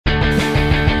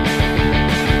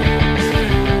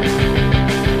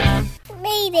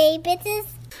bitches.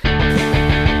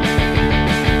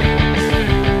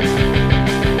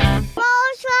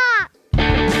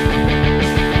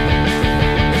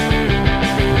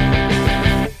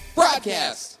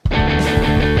 Broadcast.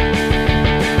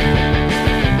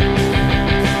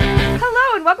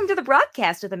 Hello and welcome to the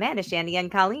broadcast with Amanda, Shandy,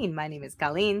 and Colleen. My name is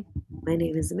Colleen. My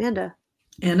name is Amanda.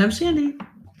 And I'm Shandy.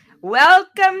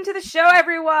 Welcome to the show,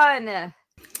 everyone.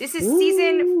 This is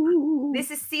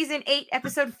season 8,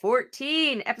 episode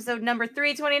 14, episode number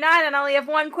 329, and I only have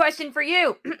one question for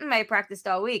you. I practiced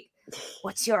all week.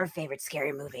 What's your favorite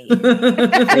scary movie?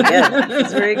 Very good.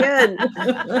 It's very good.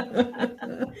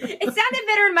 It sounded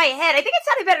better in my head. I think it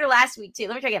sounded better last week too.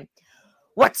 Let me try again.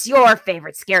 What's your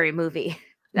favorite scary movie?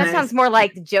 That Nice. sounds more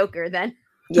like the Joker then.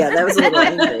 Yeah, that was a little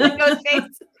angry. Ghostface.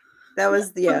 That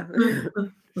was, yeah.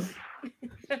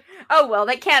 Oh well,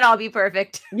 they can't all be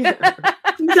perfect. Yeah.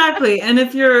 Exactly. And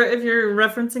if you're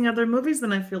referencing other movies,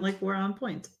 then I feel like we're on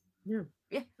point. Yeah.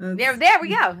 There we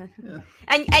go. Yeah.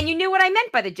 And you knew what I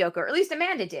meant by the Joker, or at least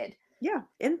Amanda did. Yeah,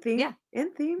 in theme. Yeah.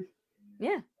 In theme.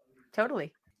 Yeah,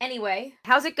 totally. Anyway,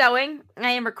 how's it going? I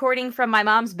am recording from my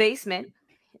mom's basement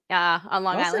on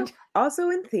Long Island. Also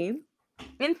in theme.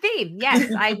 In theme,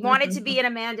 yes. I wanted to be in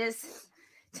Amanda's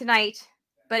tonight,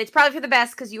 but it's probably for the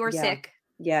best because you were Yeah. sick.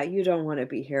 Yeah, you don't want to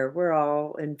be here. We're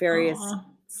all in various Aw.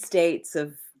 states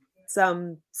of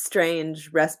some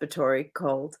strange respiratory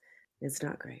cold. It's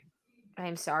not great.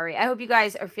 I'm sorry. I hope you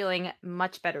guys are feeling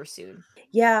much better soon.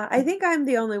 Yeah, I think I'm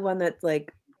the only one that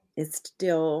is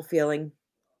still feeling.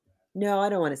 No, I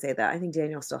don't want to say that. I think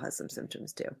Daniel still has some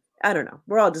symptoms too. I don't know.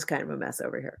 We're all just kind of a mess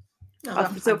over here.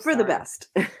 Oh, So I'm for the sorry. best.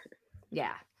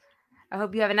 Yeah. I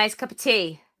hope you have a nice cup of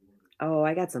tea. Oh,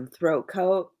 I got some throat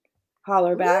coat.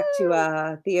 Holler back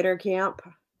to theater camp.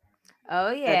 Oh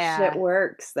That yeah. shit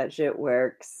works. That shit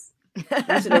works. You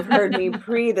should have heard me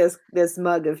pre this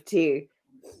mug of tea.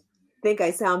 Think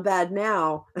I sound bad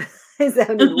now. I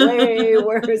sounded way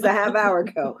worse a half hour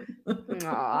ago.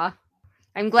 Aw.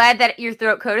 I'm glad that your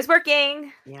throat coat is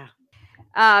working. Yeah.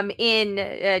 In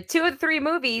 2 of the 3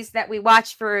 movies that we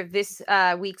watched for this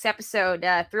week's episode,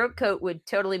 throat coat would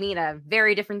totally mean a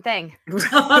very different thing.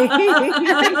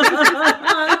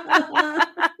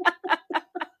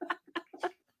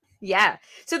 Yeah.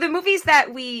 So the movies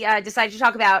that we decided to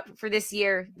talk about for this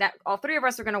year that all 3 of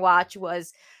us are going to watch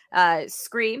was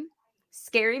Scream,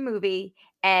 Scary Movie,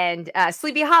 and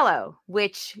Sleepy Hollow,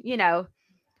 which, you know,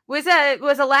 was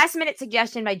a last minute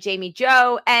suggestion by Jamie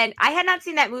Joe. And I had not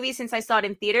seen that movie since I saw it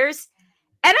in theaters.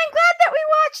 And I'm glad that we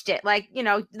watched it. Like, you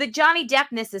know, the Johnny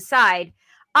Deppness aside,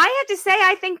 I have to say,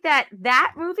 I think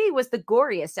that movie was the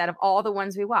goriest out of all the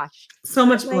ones we watched. So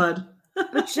much Like- blood.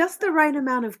 But just the right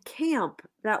amount of camp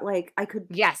that I could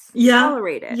Yes. Yeah.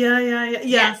 tolerate it. Yeah.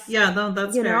 Yes. Yeah. No,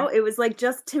 that's You fair. know, it was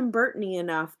just Tim Burton-y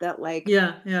enough that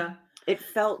Yeah. it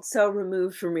felt so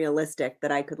removed from realistic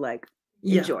that I could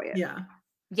Yeah. enjoy it. Yeah.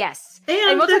 Yes.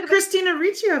 And we'll the talk about- Christina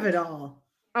Ricci of it all.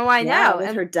 Oh, I Yeah, know. with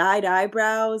And- her dyed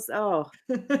eyebrows. Oh,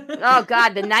 oh,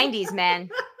 God, the 90s, man.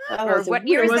 Or it's a what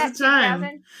year weird- was was that? a time.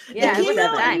 2000? Yeah, It it was came that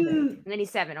out time. in,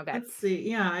 97, okay. let's see.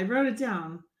 Yeah, I wrote it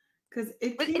down. Because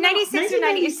it Was came it out 96 or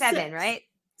 97, 1996. right?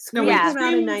 Scream No, Yeah. came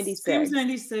out in 96. Scream's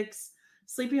 96.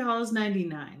 Sleepy Hollow's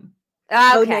 99.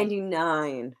 Oh, Okay.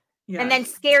 99. Yeah. And then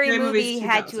Scary Scary Movie Movie's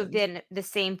had to have 2000. been the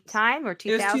same time or it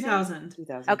 2000? was 2000.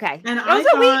 2000. Okay. And It I was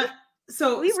a week. thought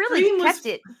so. We really Scream kept was,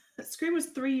 it. Scream was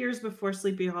 3 years before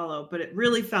Sleepy Hollow, but it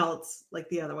really felt like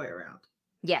the other way around.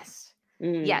 Yes.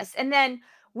 Mm. Yes. And then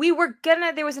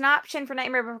there was an option for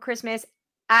Nightmare Before Christmas.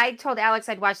 I told Alex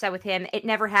I'd watch that with him. It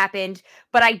never happened.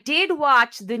 But I did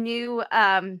watch the new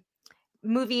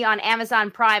movie on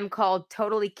Amazon Prime called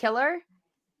Totally Killer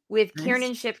with Nice.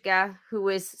 Kiernan Shipka, who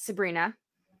was Sabrina.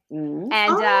 Mm.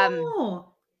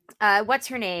 And what's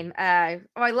her name? I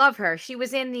love her. She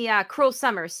was in the Cruel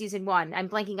Summer season 1. I'm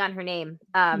blanking on her name.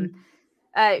 I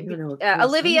don't know what Cruel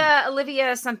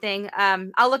Olivia something.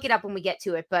 I'll look it up when we get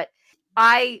to it, but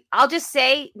I'll just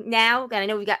say now that I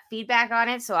know we got feedback on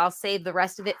it, so I'll save the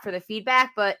rest of it for the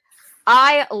feedback, but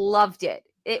I loved it.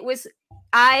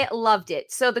 I loved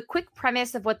it. So the quick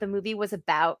premise of what the movie was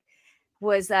about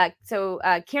was Kieran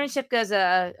Shipka is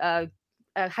a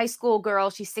high school girl.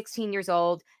 She's 16 years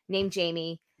old, named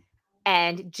Jamie.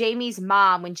 And Jamie's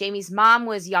mom, when Jamie's mom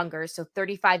was younger, so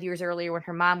 35 years earlier when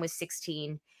her mom was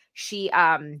 16, she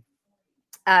was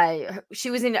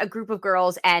in a group of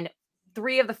girls and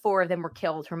 3 of the 4 of them were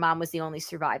killed. Her mom was the only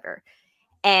survivor.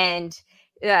 And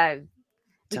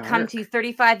we come to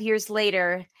 35 years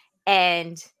later,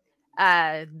 and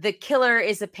the killer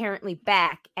is apparently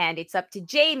back, and it's up to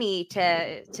Jamie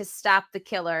to stop the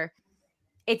killer.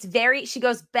 She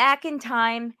goes back in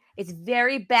time It's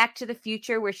very Back to the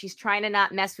Future, where she's trying to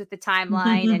not mess with the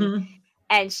timeline,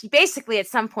 and she basically at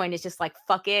some point is just like,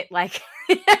 fuck it, like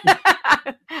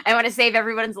I want to save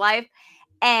everyone's life.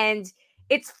 And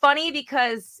it's funny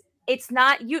because it's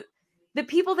not you. The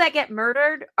people that get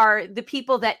murdered are the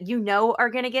people that you know are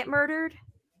going to get murdered.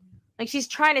 Like, she's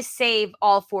trying to save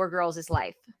all 4 girls'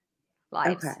 lives.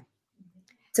 Okay.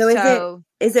 So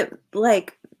is it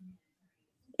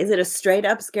a straight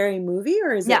up scary movie,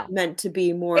 or is it meant to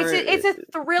be more? It's a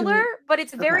thriller, but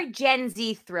it's very Gen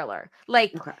Z thriller.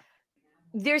 Like,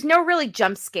 there's no really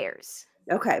jump scares.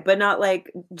 Okay, but not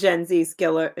like Gen Z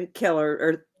killer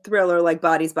or thriller like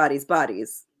Bodies.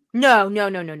 No,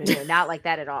 not like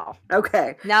that at all.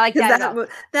 Okay, not like that at all.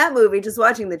 That movie, just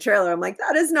watching the trailer, I'm like,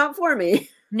 that is not for me.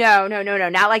 No,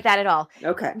 not like that at all.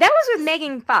 Okay, that was with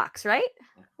Megan Fox, right?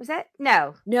 Was that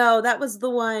no, that was the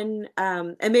one.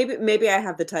 And maybe I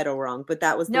have the title wrong, but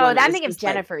that was the one. That I'm thinking of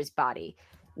Jennifer's Body.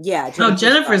 Yeah.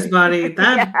 Jennifer's body.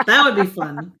 That would be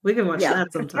fun. We can watch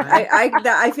that sometime.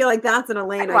 I feel like that's an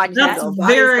Elaine. That's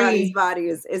body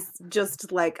is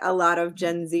just like a lot of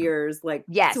Gen Zers like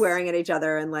swearing at each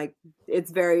other, and like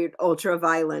it's very ultra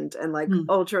violent and like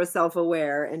ultra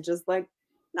self-aware, and just like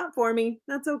not for me.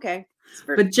 That's okay.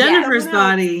 But Jennifer's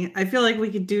Body, I feel like we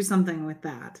could do something with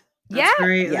that.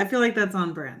 I feel like that's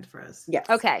on brand for us. Yeah.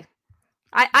 Okay.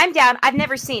 I'm down. I've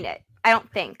never seen it. I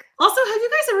don't think. Also, have you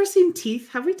guys ever seen Teeth?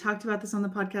 Have we talked about this on the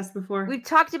podcast before? We've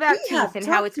talked about Teeth and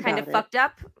how it's kind of fucked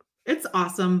up. It's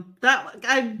awesome.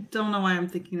 I don't know why I'm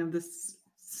thinking of this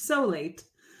so late.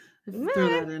 Throw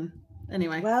that in.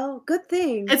 Anyway. Well, good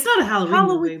thing. It's not a Halloween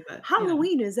movie, but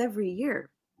Halloween is every year.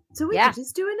 So we can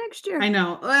just do it next year. I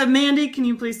know. Mandy, can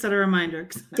you please set a reminder?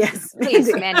 Yes,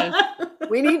 please, Mandy.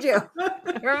 We need you.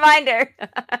 Reminder.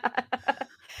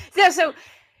 So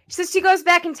she goes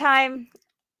back in time,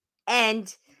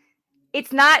 and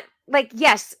it's not like,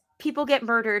 yes, people get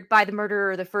murdered by the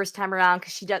murderer the first time around,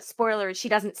 because she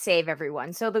doesn't save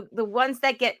everyone. So the ones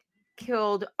that get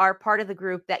killed are part of the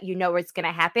group that you know it's going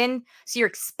to happen. So you're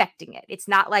expecting it. It's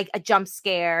not like a jump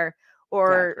scare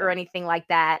or anything like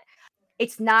that.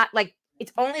 It's not like,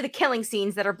 it's only the killing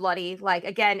scenes that are bloody, like,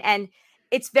 again, and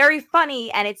it's very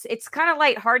funny, and it's kind of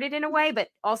lighthearted in a way, but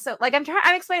also, like, I'm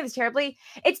explaining this terribly.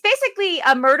 It's basically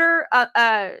a murder,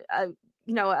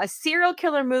 a serial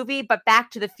killer movie, but Back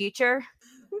to the Future.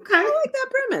 Okay, I like that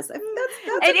premise. That's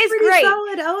it is pretty great.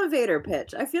 Solid elevator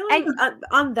pitch. I feel like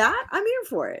on that, I'm here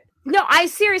for it. No, I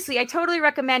totally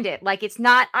recommend it. Like,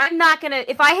 I'm not gonna,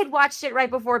 if I had watched it right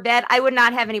before bed, I would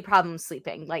not have any problem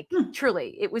sleeping. Like,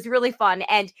 truly, it was really fun.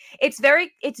 And it's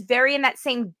very in that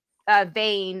same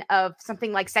vein of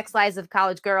something like Sex Lives of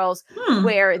College Girls,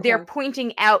 where they're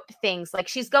pointing out things. Like,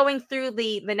 she's going through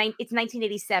it's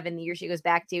 1987, the year she goes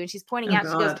back to, and she's pointing out,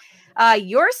 God.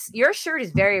 she goes, your shirt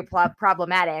is very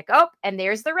problematic. Oh, and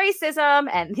there's the racism,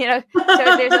 and so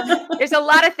there's a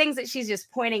lot of things that she's just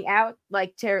pointing out,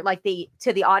 like to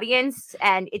the audience,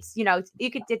 and it's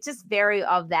it's just very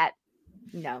of that,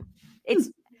 it's.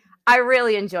 I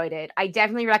really enjoyed it. I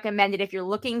definitely recommend it if you're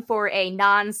looking for a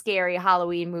non-scary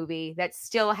Halloween movie that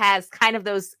still has kind of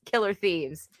those killer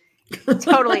themes.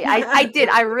 Totally. I did.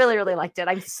 I really, really liked it.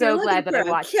 I'm so glad that I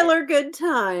watched it. Good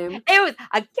time. It was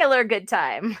a killer good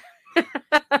time.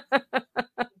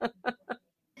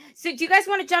 So do you guys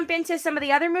want to jump into some of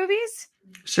the other movies?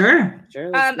 Sure.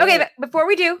 Okay, but before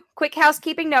we do, quick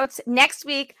housekeeping notes. Next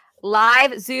week,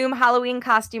 live Zoom Halloween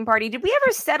costume party. Did we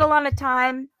ever settle on a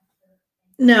time?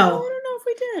 No. I don't know if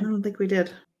we did. I don't think we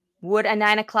did. Would a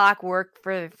 9:00 work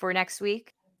for next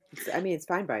week? I mean, it's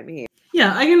fine by me.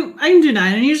 Yeah, I can do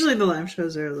 9, and usually the live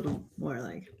shows are a little more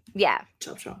like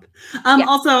chop.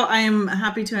 Also, I am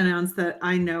happy to announce that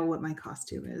I know what my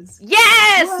costume is.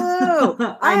 Yes.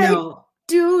 Whoa, I know.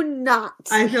 Do not.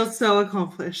 I feel so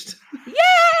accomplished.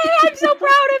 Yay! I'm so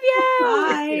proud of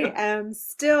you.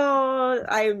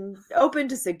 I'm open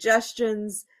to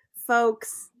suggestions,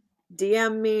 folks.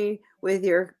 DM me with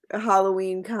your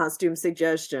Halloween costume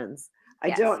suggestions. I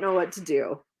don't know what to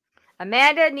do.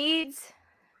 Amanda needs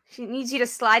you to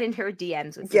slide into her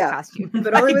DMs with your costume.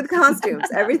 But only with costumes.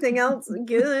 Everything else,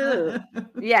 good.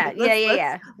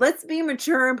 Yeah. Let's be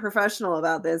mature and professional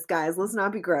about this, guys. Let's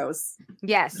not be gross.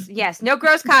 Yes. No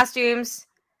gross costumes.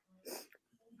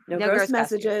 No gross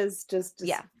messages.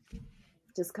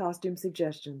 Just costume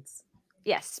suggestions.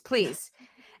 Yes, please.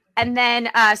 And then,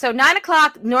 so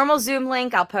 9:00, normal Zoom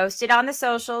link. I'll post it on the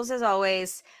socials as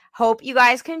always. Hope you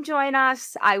guys can join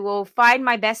us. I will find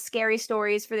my best scary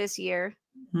stories for this year.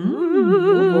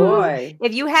 Oh boy.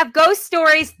 If you have ghost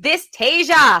stories,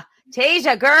 Tasia,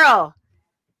 girl,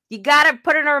 you got to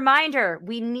put in a reminder.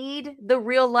 We need the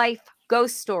real life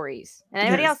ghost stories. And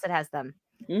anybody else that has them.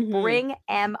 Bring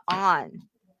them on.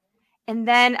 And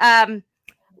then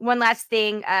one last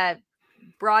thing,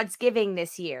 Broadsgiving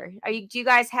this year. Do you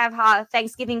guys have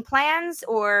Thanksgiving plans,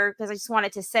 or because I just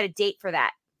wanted to set a date for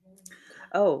that?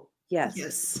 Oh,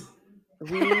 yes.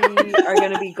 We are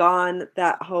going to be gone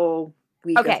that whole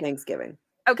week of Thanksgiving.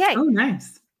 Okay. Oh,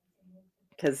 nice.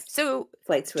 Because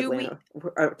flights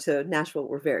to Nashville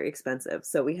were very expensive,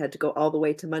 so we had to go all the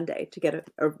way to Monday to get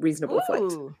a reasonable flight.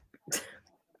 Okay,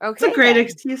 it's a great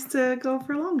excuse to go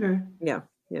for longer. Yeah.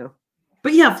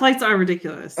 But yeah, flights are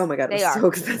ridiculous. Oh my god, they are so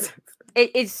expensive.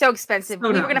 It's so expensive. We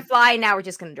were going to fly, now we're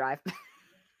just going to drive.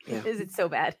 It's so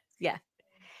bad. Yeah,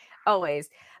 always.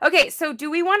 Okay, so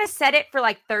do we want to set it for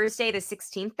like Thursday the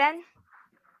 16th then?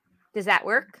 Does that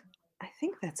work? I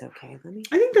think that's okay.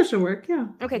 I think that should work. Yeah.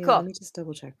 Okay, cool. Let me just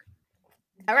double check.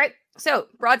 All right. So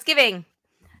Broadsgiving,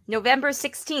 November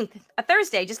 16th, a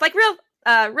Thursday, just like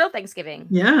real Thanksgiving.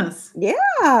 Yes.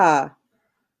 Yeah.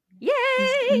 Yay!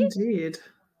 Yes, indeed.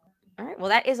 All right. Well,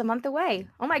 that is a month away.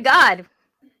 Oh my God.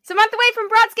 It's a month away from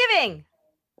Broadsgiving.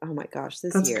 Oh my gosh,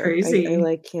 That's year. Crazy.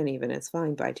 I can't even. It's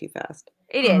flying by too fast.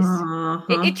 It is.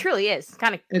 It truly is.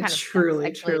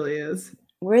 It truly is.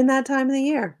 We're in that time of the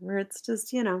year where it's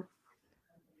just,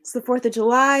 it's the 4th of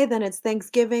July, then it's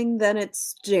Thanksgiving, then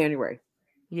it's January.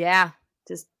 Yeah.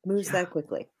 Just moves that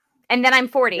quickly. And then I'm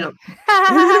 40. Yep.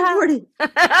 I'm 40.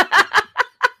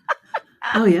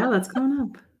 Oh yeah, that's coming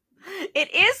up.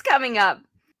 It is coming up.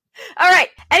 All right.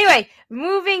 Anyway,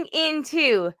 moving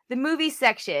into the movie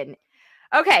section.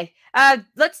 Okay,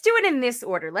 let's do it in this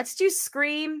order. Let's do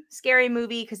Scream, Scary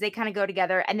Movie, because they kind of go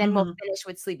together, and then we'll finish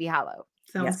with Sleepy Hollow.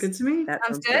 Sounds good to me.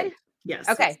 Sounds good? Great. Yes.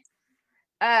 Okay.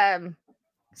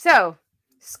 So,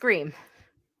 Scream.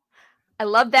 I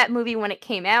loved that movie when it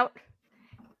came out,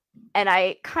 and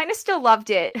I kind of still loved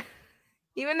it.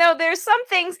 Even though there's most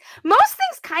things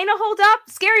kind of hold up.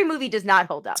 Scary Movie does not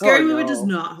hold up. Scary Movie does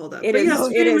not hold up. It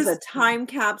is a time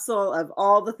capsule of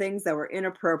all the things that were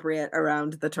inappropriate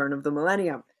around the turn of the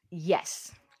millennium.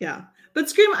 Yes. Yeah. But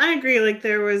Scream, I agree. Like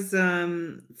there was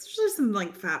especially some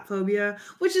like fat phobia,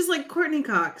 which is like Courtney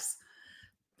Cox.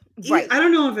 Right. I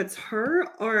don't know if it's her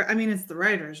or it's the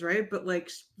writers, right? But like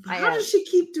how does she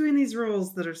keep doing these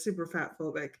roles that are super fat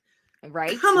phobic?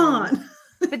 Right. Come on.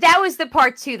 But that was the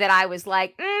part too that I was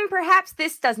like, perhaps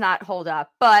this does not hold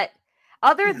up. But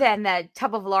other than that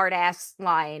tub of lard ass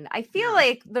line, I feel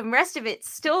like the rest of it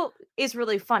still is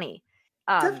really funny.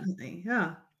 Definitely,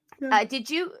 yeah. Did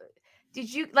you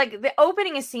like the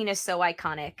opening scene is so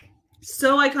iconic?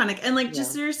 So iconic. And like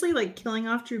just seriously, like killing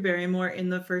off Drew Barrymore in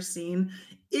the first scene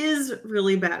is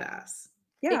really badass.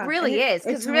 Yeah, it really is.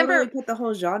 Because remember, put the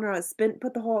whole genre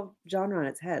on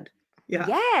its head. Yeah.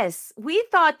 Yes, we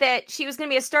thought that she was going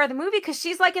to be a star of the movie because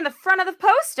she's like in the front of the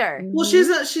poster. Well, she's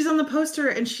on the poster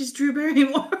and she's Drew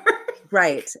Barrymore.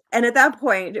 Right. And at that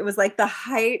point, it was like the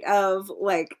height of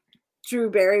like Drew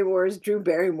Barrymore's Drew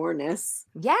Barrymore-ness.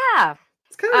 Yeah.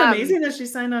 It's kind of amazing that she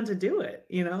signed on to do it,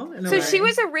 So she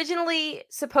was originally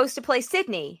supposed to play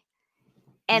Sydney.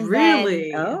 And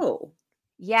really?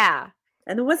 Yeah.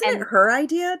 And wasn't it her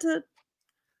idea to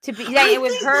be? Yeah, it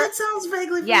was her. That sounds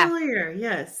vaguely familiar.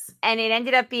 Yes. And it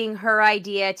ended up being her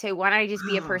idea to why don't I just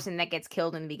be a person that gets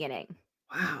killed in the beginning?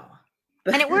 Wow.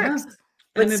 And it works.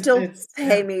 But still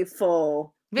pay me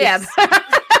full. Yeah.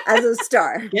 As a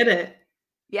star. Get it.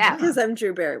 Yeah. Because I'm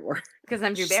Drew Barrymore.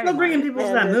 Still bringing people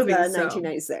to that movie.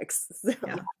 1996. So.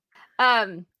 Yeah.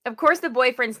 Of course, the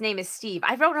boyfriend's name is Steve.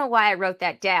 I don't know why I wrote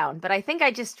that down, but I think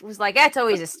I just was like, it's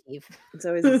always a Steve. It's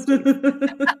always a Steve.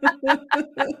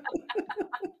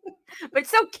 But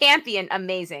it's so campy and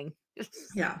amazing.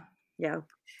 Yeah. Yeah.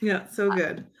 Yeah. So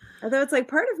good. Although it's like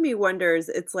part of me wonders,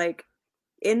 it's like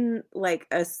in like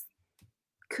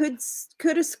could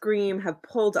a Scream have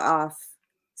pulled off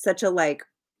such a like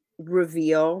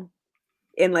reveal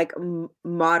in like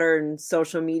modern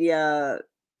social media,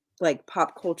 like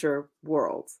pop culture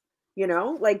world,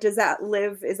 like is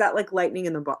that like lightning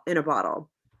in a bottle,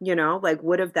 like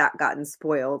would have that gotten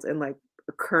spoiled in like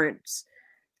a current?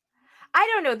 I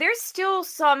don't know. There's still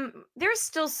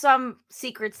some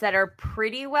secrets that are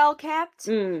pretty well kept.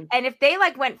 And if they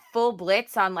like went full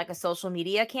blitz on like a social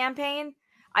media campaign,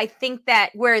 I think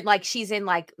that where like she's in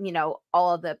like,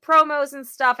 all of the promos and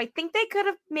stuff, I think they could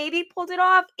have maybe pulled it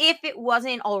off if it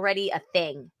wasn't already a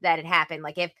thing that had happened.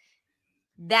 Like if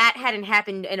that hadn't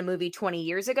happened in a movie 20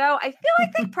 years ago, I feel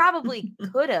like they probably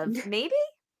could have, maybe.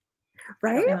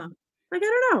 Right? Yeah. Like,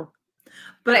 I don't know.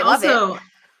 But also,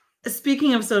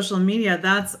 speaking of social media,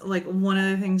 that's like one of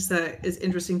the things that is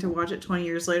interesting to watch it 20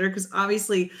 years later, because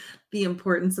obviously the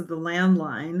importance of the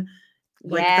landline,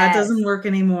 like that doesn't work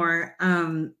anymore.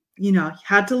 you know,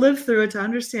 had to live through it to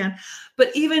understand. But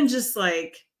even just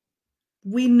like,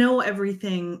 we know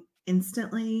everything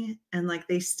instantly, and like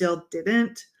they still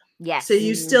didn't. Yes. So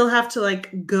you still have to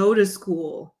like go to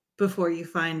school before you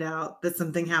find out that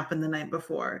something happened the night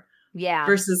before. Yeah.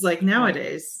 Versus like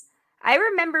nowadays. I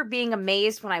remember being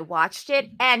amazed when I watched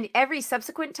it, and every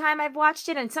subsequent time I've watched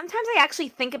it, and sometimes I actually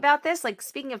think about this, like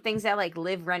speaking of things that like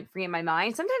live rent-free in my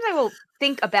mind, sometimes I will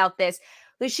think about this,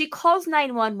 that she calls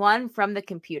 911 from the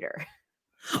computer.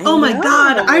 Oh my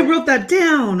God, I wrote that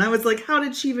down. I was like, how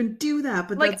did she even do that?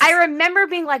 But like, I remember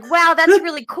being like, wow, that's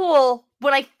really cool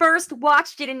when I first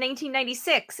watched it in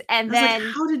 1996. And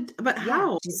then like,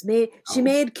 how? She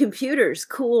made computers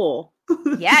cool.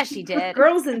 Yeah, she did.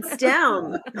 Girls in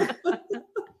STEM.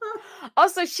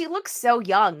 Also, she looks so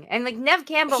young. And like Neve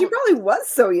Campbell. She probably was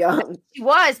so young. She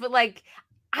was, but like,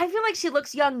 I feel like she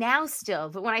looks young now still.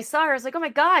 But when I saw her, I was like, oh my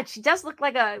God, she does look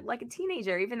like a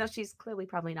teenager, even though she's clearly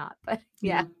probably not. But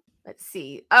yeah. Let's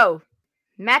see. Oh,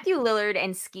 Matthew Lillard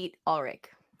and Skeet Ulrich.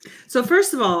 So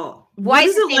first of all, what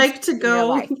is it like to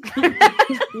go?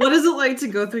 What is it like to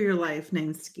go through your life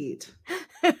named Skeet?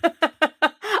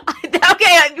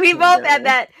 Okay, we both had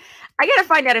that. I gotta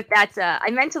find out if that's I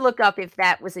meant to look up if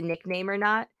that was a nickname or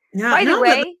not. Yeah. By the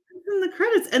way, in the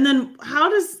credits, and then how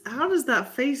does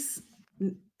that face?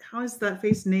 How is that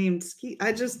face named Skeet?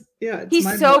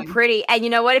 He's so pretty, and you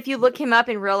know what? If you look him up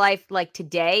in real life, like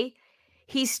today,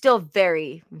 he's still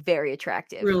very, very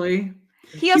attractive. Really?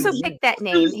 He also picked that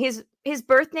name. His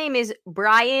birth name is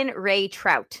Brian Ray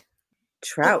Trout.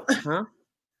 Trout, huh?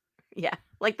 Yeah,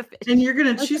 like the fish. And you're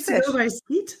gonna choose to go by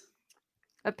Skeet?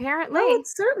 Apparently. Well,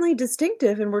 it's certainly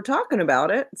distinctive, and we're talking about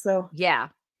it. So yeah,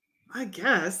 I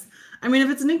guess. I mean,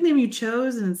 if it's a nickname you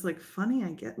chose and it's like funny, I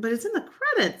get. But it's in the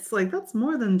credits. Like that's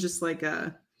more than just like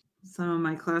some of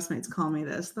my classmates call me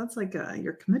this. That's like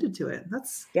you're committed to it.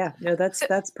 That's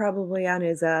that's probably on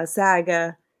his SAG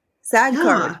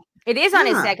card. It is on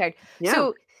his SAG card. Yeah.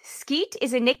 So Skeet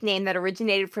is a nickname that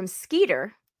originated from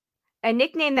Skeeter, a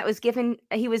nickname that was given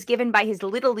by his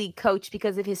Little League coach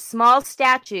because of his small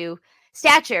stature,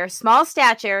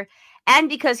 and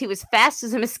because he was fast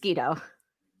as a mosquito.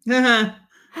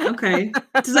 Okay.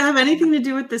 Does that have anything to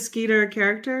do with the Skeeter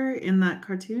character in that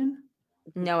cartoon?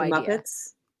 No idea.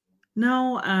 Muppets?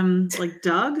 No, like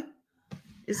Doug?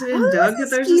 Is it in Doug that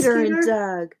there's Skeeter a Skeeter? And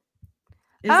Doug.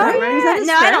 Is that right? Is that his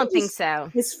friend? I don't think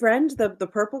so. His friend, the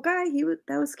purple guy,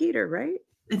 that was Skeeter, right?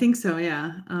 I think so,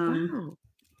 yeah.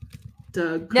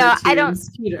 Doug. No, I don't.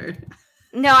 Skeeter.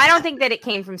 No, I don't think that it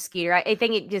came from Skeeter. I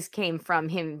think it just came from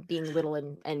him being little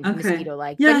and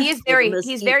mosquito-like. Yeah. But he's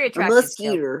very attractive.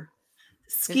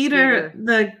 Skeeter,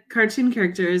 the cartoon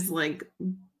character, is like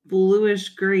bluish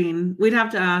green. We'd have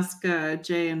to ask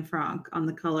Jay and Frank on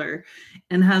the color,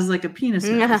 and has like a penis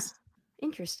nose.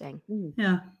 Interesting.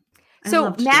 Yeah.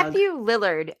 So Matthew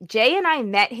Lillard, Jay and I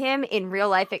met him in real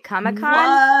life at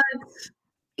Comic-Con.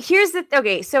 Here's the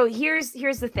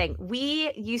thing.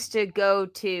 We used to go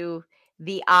to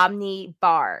the Omni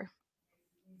bar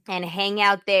and hang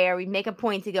out there. We'd make a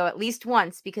point to go at least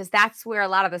once because that's where a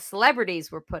lot of the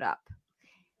celebrities were put up.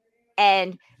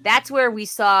 And that's where we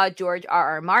saw George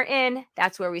R.R. Martin.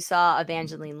 That's where we saw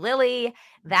Evangeline Lilly.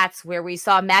 That's where we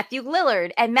saw Matthew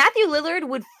Lillard. And Matthew Lillard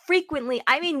would frequently,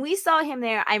 we saw him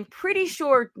there, I'm pretty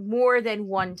sure more than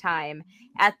one time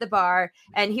at the bar.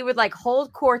 And he would like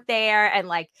hold court there and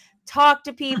like talk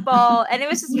to people. And it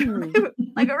was just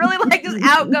like a really like this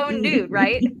outgoing dude,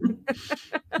 right?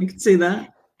 You can see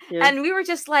that. Yeah. And we were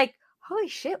just like, holy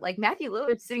shit, like Matthew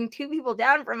Lillard's sitting 2 people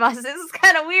down from us. This is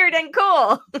kind of weird and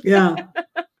cool. Yeah.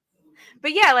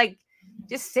 But yeah, like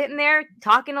just sitting there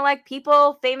talking to like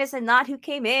people famous and not who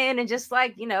came in and just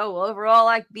like, overall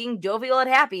like being jovial at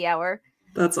happy hour.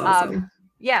 That's awesome.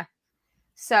 Yeah.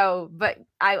 So, but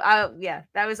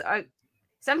that was,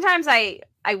 sometimes I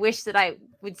wish that I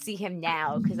would see him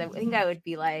now because I think I'd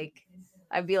be like,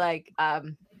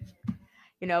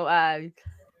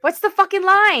 what's the fucking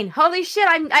line? Holy shit,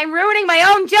 I'm ruining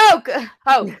my own joke.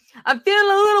 Oh, I'm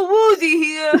feeling a little woozy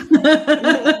here.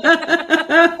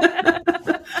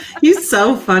 He's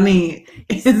so funny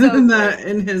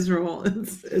in his role.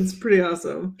 It's pretty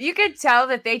awesome. You could tell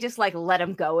that they just like let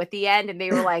him go at the end and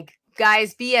they were like,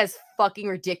 guys, be as fucking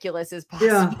ridiculous as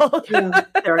possible. Yeah.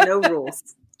 There are no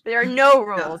rules. There are no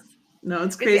rules. No,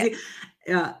 it's crazy.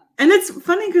 Yeah. And it's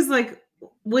funny because like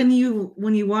when you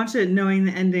watch it knowing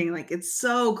the ending, like it's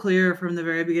so clear from the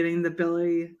very beginning that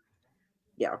Billy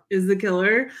is the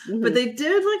killer. Mm-hmm. But they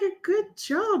did like a good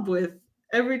job with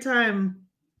every time.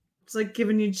 It's like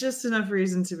giving you just enough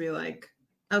reason to be like,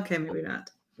 okay, maybe not.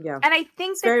 Yeah. And I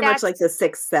think it's very much like the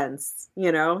Sixth Sense,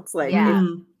 It's like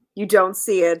you don't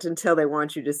see it until they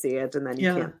want you to see it, and then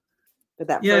you can't. But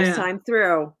that first time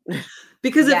through,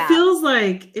 because it feels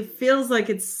like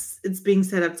it's being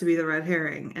set up to be the red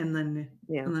herring, and then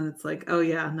it's like, oh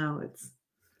yeah, no, it's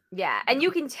and you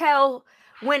can tell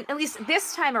when, at least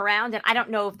this time around, and I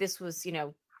don't know if this was, you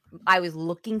know, I was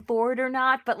looking for it or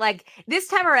not, but like this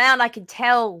time around, I could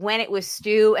tell when it was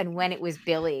Stu and when it was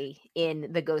Billy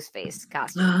in the Ghostface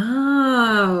costume.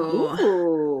 Oh.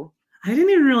 Ooh. I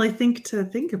didn't even really think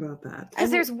about that.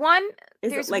 Because there's one.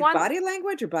 Is it like body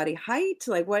language or body height?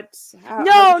 Like what?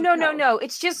 No.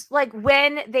 It's just like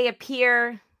when they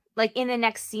appear, like in the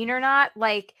next scene or not.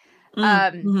 Like,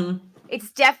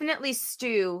 it's definitely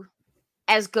Stu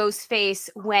as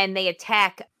Ghostface when they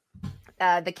attack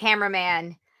the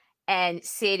cameraman and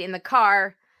Sid in the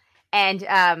car,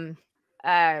 and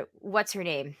what's her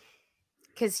name?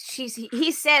 Because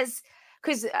he says.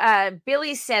 Because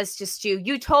Billy says to Stu,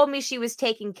 "You told me she was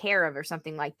taken care of," or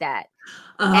something like that.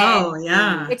 Oh,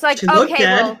 yeah. It's like, okay,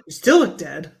 well, you still look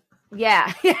dead.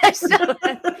 Yeah. So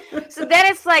then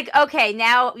it's like, okay,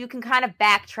 now you can kind of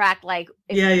backtrack. Like,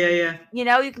 yeah. You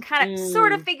know, you can kind of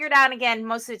sort of figure it out again.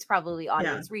 Most of it's probably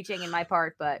audience reaching in my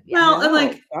part, but well, and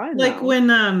like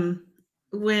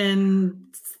when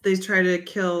they try to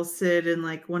kill Sid in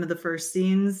like one of the first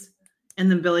scenes,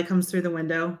 and then Billy comes through the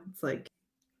window. It's like.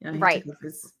 Yeah, right.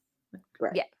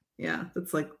 Yeah,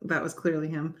 that's like that was clearly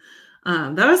him.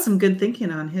 That was some good thinking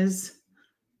on his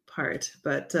part.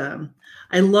 But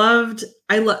I love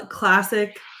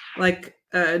classic like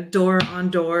door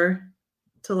on door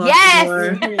to lock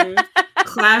the door.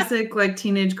 Classic like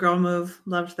teenage girl move.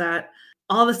 Loved that.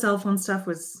 All the cell phone stuff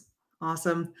was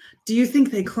awesome. Do you think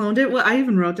they cloned it? Well, I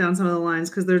even wrote down some of the lines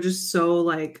because they're just so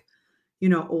like, you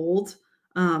know, old.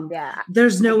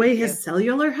 There's no way his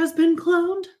cellular has been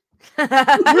cloned. What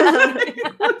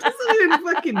does it even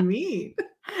fucking mean?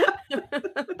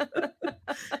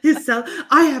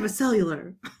 I have a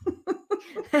cellular.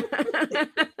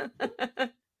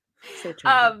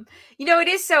 You know, it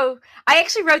is so. I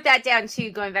actually wrote that down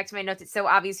too. Going back to my notes, it's so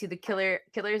obvious who the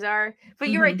killers are. But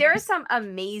you're right. There are some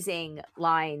amazing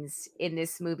lines in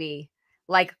this movie,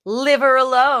 like "Live her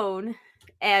alone"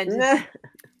 and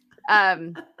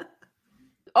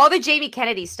all the Jamie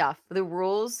Kennedy stuff, the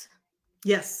rules.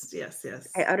 Yes.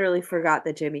 I utterly forgot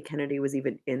that Jamie Kennedy was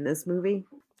even in this movie.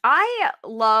 I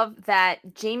love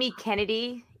that Jamie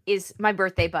Kennedy is my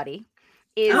birthday buddy.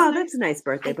 That's a nice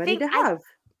birthday buddy to have.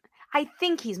 I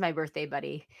think he's my birthday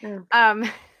buddy. Oh.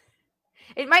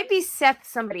 It might be Seth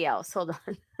somebody else. Hold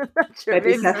on. I'm not sure. Might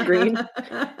be Seth Green.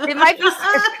 It might be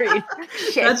Seth Green.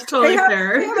 Shit. That's totally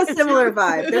fair. They have a similar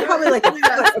vibe. They're probably like a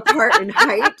foot apart in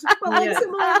height, but like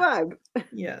similar vibe.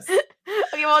 Yes.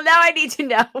 Okay, well now I need to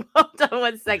know. Hold on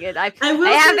one second. I have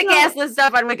the cast list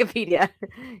up on Wikipedia.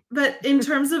 But in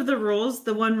terms of the rules,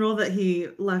 the one rule that he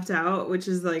left out, which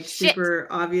is like super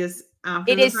obvious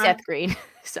after it is Seth Green.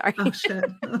 Sorry. Oh shit.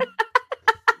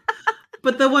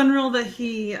 But the one rule that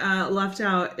he left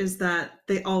out is that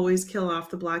they always kill off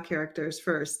the black characters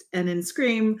first. And in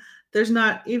Scream, there's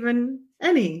not even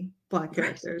any black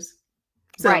characters.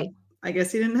 So I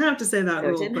guess he didn't have to say that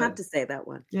rule. Didn't have to say that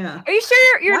one. Yeah. Are you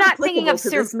sure you're not thinking of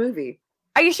this movie?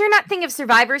 Are you sure you're not thinking of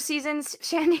Survivor seasons,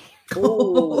 Shandy?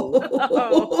 Oh,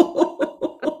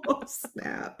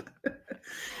 snap.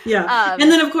 Yeah.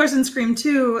 And then, of course, in Scream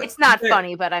 2... It's not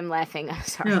funny, but I'm laughing. I'm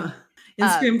sorry. Yeah. In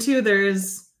Scream 2,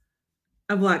 there's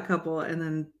a black couple, and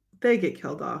then they get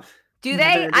killed off. Do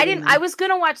they? I was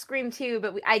gonna watch Scream 2,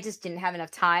 but I just didn't have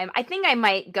enough time. I think I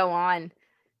might go on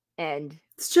and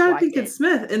it's Jada Pinkett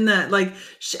Smith in that, like,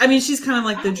 she's kind of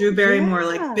like the Drew Barrymore,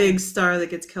 like big star that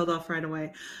gets killed off right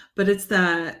away. But it's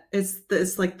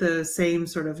like the same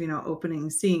sort of, you know, opening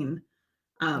scene.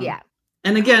 And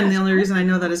again, the only reason I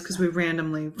know that is because we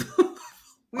randomly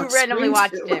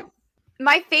watched it.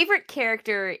 My favorite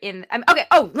character in okay.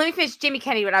 Oh, let me finish Jamie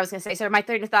Kennedy. What I was going to say. So my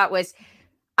third thought was,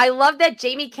 I love that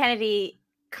Jamie Kennedy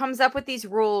comes up with these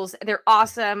rules. They're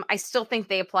awesome. I still think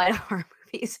they apply to horror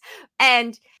movies.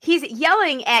 And he's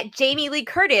yelling at Jamie Lee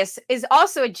Curtis, is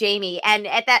also a Jamie. And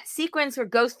at that sequence where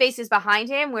Ghostface is behind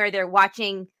him, where they're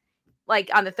watching, like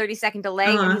on the 30-second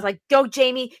delay, and he's like, "Go,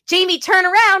 Jamie! Jamie, turn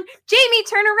around! Jamie,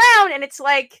 turn around!" And it's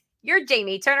like, "You're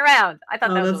Jamie, turn around." I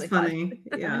thought that was really funny.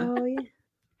 Yeah.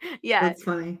 Yeah, that's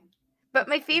funny. But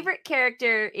my favorite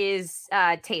character is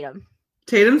Tatum.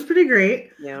 Tatum's pretty great.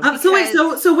 Yeah.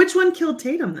 So which one killed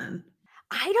Tatum then?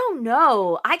 I don't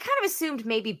know. I kind of assumed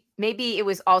maybe it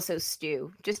was also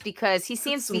Stu, just because he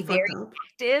seems to be very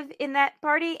active in that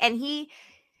party, and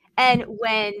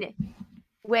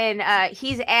when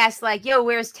he's asked like, "Yo,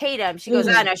 where's Tatum?" She goes,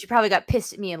 "Oh no, she probably got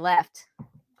pissed at me and left."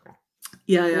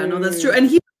 Yeah, no, that's true. And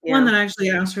he Yeah. One that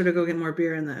actually asked her to go get more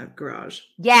beer in the garage.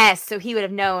 Yes, so he would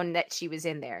have known that she was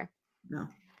in there. No.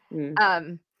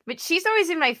 But she's always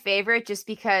been my favorite just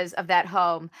because of that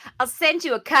home. I'll send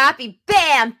you a copy.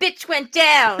 Bam! Bitch went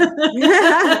down.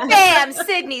 Bam!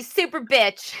 Sydney, super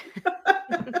bitch.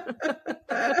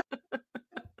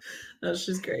 Oh,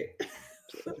 she's great.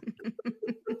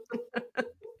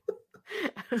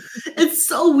 It's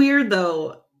so weird,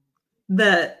 though,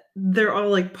 that they're all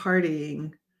like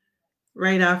partying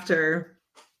right after,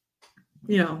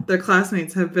 their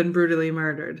classmates have been brutally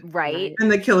murdered. Right.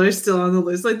 And the killer's still on the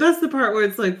list. Like, that's the part where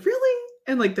it's like, really?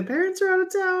 And like the parents are out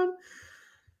of town.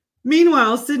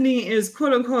 Meanwhile, Sydney is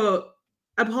quote unquote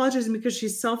apologizing because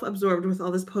she's self-absorbed with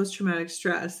all this post-traumatic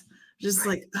stress. Just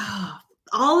like,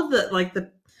 all of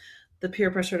the peer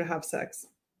pressure to have sex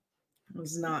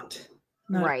was not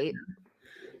right.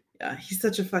 Yeah, he's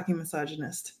such a fucking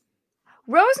misogynist.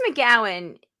 Rose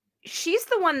McGowan, she's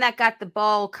the one that got the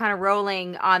ball kind of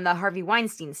rolling on the Harvey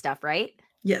Weinstein stuff, right?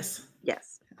 Yes.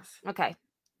 Okay.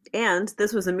 And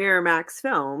this was a Miramax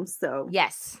film, so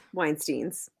yes,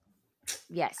 Weinstein's.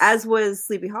 Yes. As was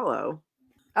Sleepy Hollow.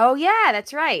 Oh yeah,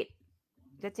 that's right.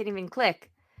 That didn't even click.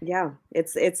 Yeah,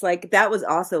 it's like that was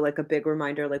also like a big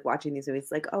reminder, like watching these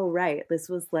movies, like, oh right, this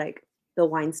was like the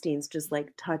Weinsteins just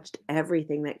like touched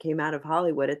everything that came out of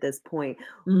Hollywood at this point,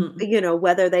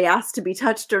 whether they asked to be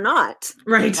touched or not.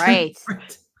 Right.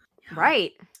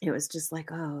 Right. It was just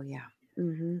like, oh yeah.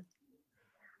 Mm-hmm.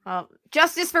 Well,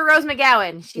 justice for Rose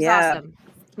McGowan. She's awesome.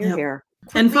 You're here.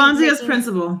 And Fonzie as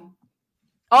principal.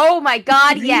 Oh my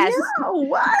God, yes. Yeah,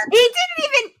 what? He didn't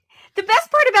even. The best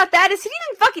part about that is he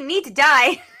didn't fucking need to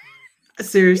die.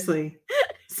 Seriously,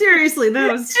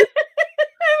 that was.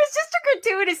 It was just a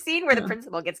gratuitous scene where the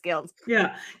principal gets killed.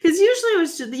 Yeah, because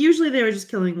usually they were just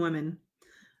killing women,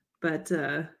 but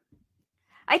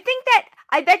I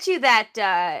bet you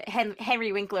that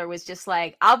Henry Winkler was just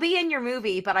like, I'll be in your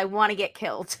movie, but I want to get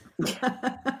killed.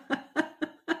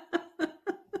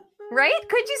 Right?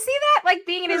 Could you see that? Like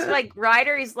being in his like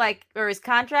rider, he's like, or his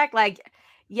contract, like,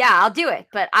 yeah, I'll do it,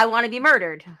 but I want to be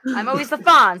murdered. I'm always the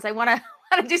Fonz. I want to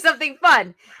do something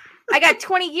fun. I got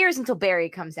 20 years until Barry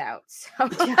comes out. So.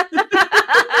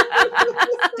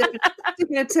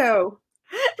 Dipping a toe.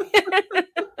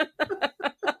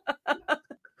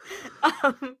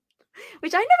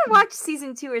 Which I never watched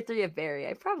season 2 or 3 of Barry.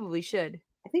 I probably should.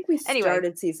 I think we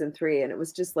started season 3 and it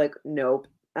was just like, nope,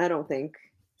 I don't think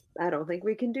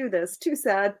we can do this. Too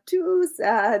sad.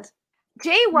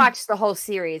 Jay watched the whole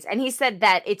series and he said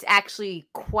that it's actually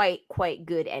quite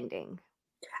good ending.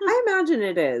 I imagine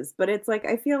it is, but it's like,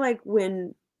 I feel like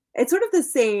when it's sort of the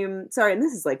same, sorry, and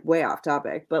this is like way off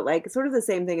topic, but like sort of the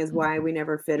same thing as why we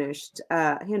never finished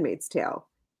Handmaid's Tale.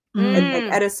 And like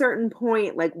at a certain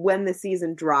point, like when the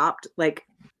season dropped, like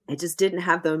it just didn't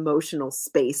have the emotional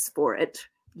space for it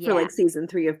for like season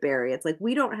 3 of Barry. It's like,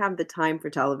 we don't have the time for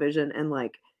television, and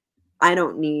like I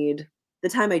don't need the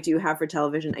time I do have for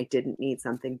television. I didn't need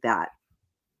something that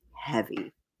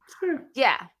heavy.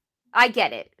 Yeah, I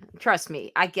get it. Trust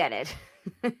me, I get it.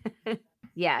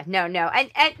 Yeah, no. And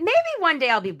maybe one day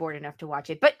I'll be bored enough to watch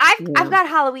it. But I've got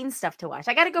Halloween stuff to watch.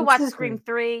 I got to go watch Scream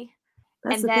 3.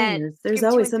 That's and the then thing. There's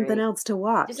always something else to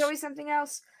watch. There's always something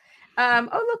else.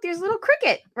 Oh, look, there's a little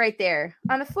cricket right there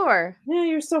on the floor. Yeah,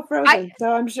 you're so frozen.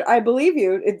 So I'm sure I believe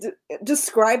you.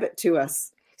 Describe it to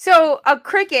us. So a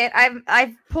cricket,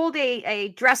 I've pulled a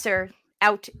dresser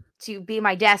out to be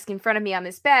my desk in front of me on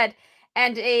this bed,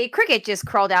 and a cricket just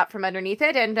crawled out from underneath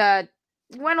it and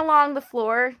went along the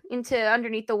floor into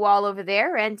underneath the wall over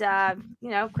there. And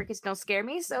crickets don't scare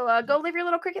me, so go live your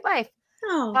little cricket life.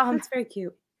 Oh, that's very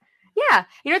cute. Yeah,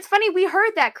 it's funny. We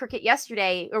heard that cricket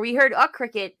yesterday, or we heard a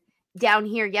cricket down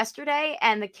here yesterday,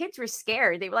 and the kids were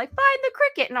scared. They were like, "Find the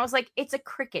cricket," and I was like, "It's a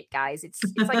cricket, guys. It's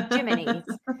like Jiminy."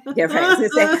 Yeah, right. I was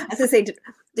gonna say,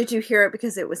 did you hear it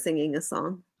because it was singing a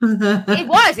song?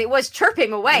 It was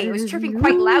chirping away. It was chirping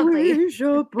quite loudly.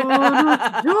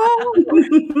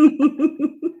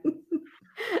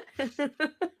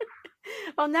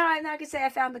 Well, now I'm not gonna say I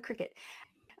found the cricket.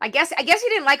 I guess he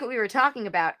didn't like what we were talking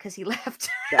about because he left.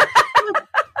 Yeah.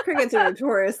 Crickets are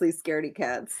notoriously scaredy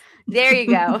cats. There you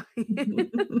go.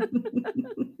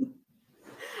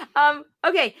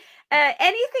 Okay.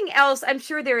 Anything else? I'm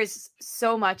sure there is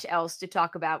so much else to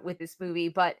talk about with this movie,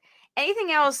 but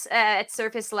anything else at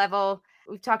surface level?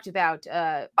 We've talked about.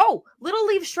 Little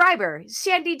Liev Schreiber.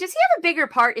 Shandy, does he have a bigger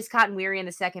part as Cotton Weary in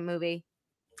the second movie?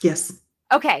 Yes.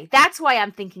 Okay, that's why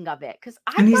I'm thinking of it.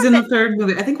 And he's in the third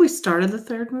movie. I think we started the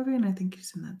third movie, and I think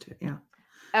he's in that too. Yeah.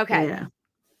 Okay. Yeah.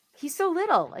 He's so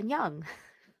little and young.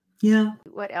 Yeah.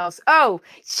 What else? Oh,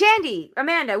 Shandy,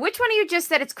 Amanda, which one of you just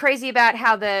said it's crazy about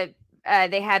how the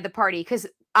they had the party, because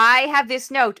I have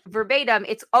this note verbatim.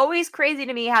 It's always crazy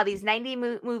to me how these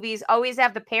 90s movies always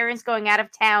have the parents going out of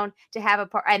town to have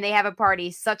and they have a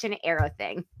party. Such an era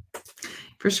thing.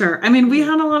 For sure. I mean, we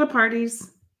had a lot of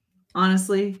parties,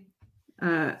 honestly,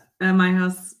 at my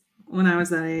house when I was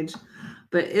that age.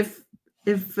 But if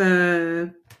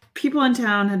people in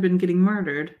town had been getting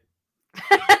murdered,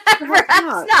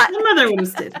 perhaps not. My mother would have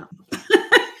stayed home.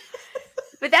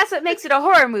 But that's what makes it a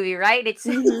horror movie, right? It's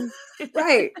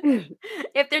right.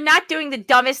 If they're not doing the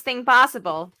dumbest thing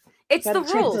possible, it's the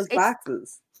rules.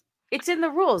 It's in the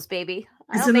rules, baby.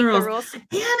 I don't make the rules. And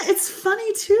it's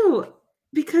funny too,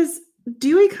 because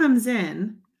Dewey comes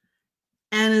in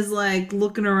and is like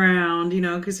looking around, you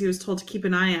know, because he was told to keep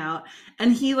an eye out,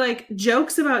 and he like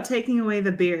jokes about taking away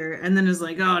the beer, and then is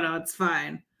like, "Oh no, it's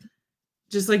fine.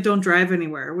 Just like don't drive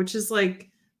anywhere," which is like,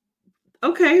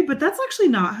 okay, but that's actually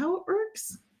not how it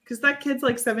works, because that kid's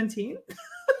like 17.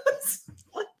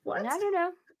 Like, what? I don't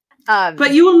know.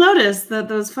 But you will notice that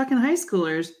those fucking high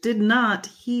schoolers did not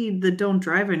heed the "don't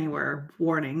drive anywhere"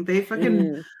 warning. They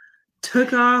fucking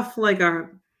took off like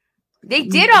They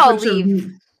did all leave.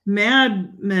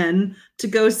 Mad men to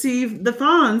go see the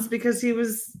Fonz because he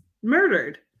was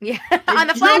murdered. Yeah, on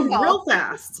the flagpole, real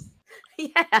fast.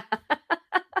 Yeah.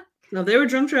 No, they were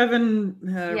drunk driving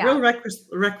real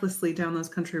recklessly down those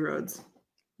country roads.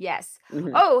 Yes.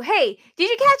 Mm-hmm. Oh, hey, did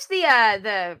you catch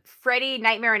the Freddy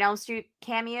Nightmare on Elm Street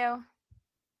cameo?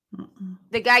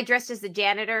 The guy dressed as the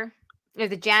janitor, or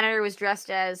the janitor was dressed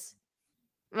as,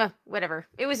 well, whatever.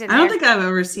 It was in there. I don't think I've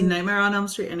ever seen Nightmare on Elm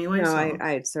Street anyway. No, so.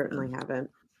 I certainly haven't.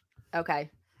 Okay.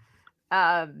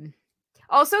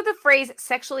 Also, the phrase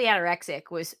 "sexually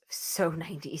anorexic" was so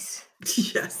 90s.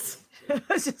 Yes. I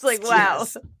was just like, wow.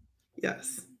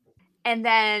 Yes. And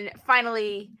then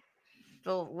finally,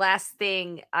 the last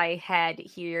thing I had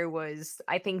here was,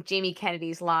 I think Jamie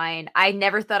Kennedy's line, "I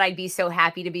never thought I'd be so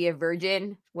happy to be a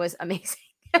virgin," was amazing.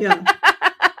 Yeah.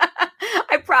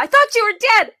 I thought you were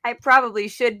dead. I probably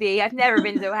should be. I've never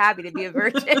been so happy to be a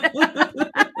virgin.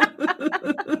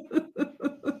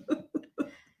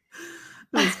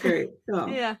 That's great. Oh.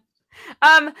 Yeah.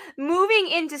 Moving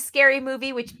into Scary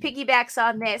Movie, which piggybacks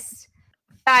on this,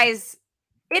 guys,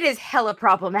 it is hella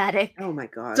problematic. Oh my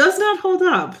god. Does not hold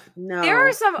up. No. There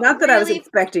are some not that I was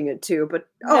expecting it to, but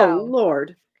oh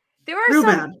Lord. There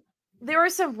are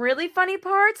some really funny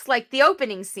parts, like the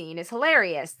opening scene is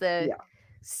hilarious. The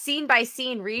scene by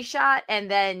scene reshot,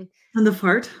 and the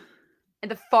fart. And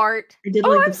the fart. I did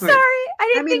like the I'm fart. sorry.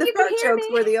 I didn't think the you fart could hear jokes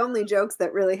me. were the only jokes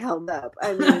that really held up.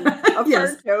 I mean, a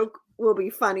fart joke will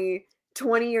be funny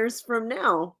 20 years from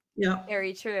now. Yeah.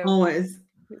 Very true. Always.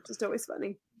 It's just always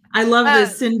funny. I love the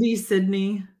Cindy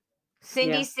Sydney.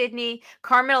 Sydney.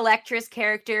 Carmen Electra's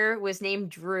character was named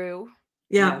Drew.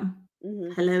 Yeah.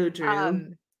 Mm-hmm. Hello,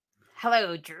 Drew.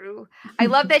 Hello, Drew. I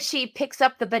love that she picks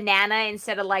up the banana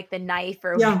instead of like the knife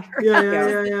or whatever.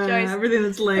 Yeah. Everything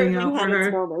that's laying out for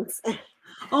her.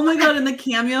 Oh my god, and the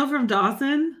cameo from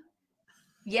Dawson.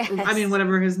 Yes. I mean,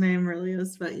 whatever his name really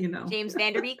is, but you know. James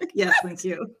Vanderbeek. Yes, thank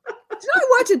you. Did I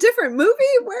watch a different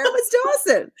movie? Where was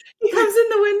Dawson? He comes in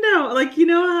the window. Like, you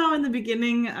know how in the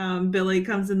beginning, Billy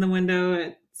comes in the window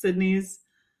at Sydney's?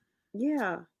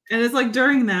 Yeah. And it's like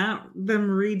during them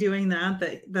redoing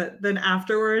that then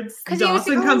afterwards,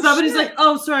 Dawson like, comes up and he's like,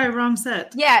 "Oh, sorry, wrong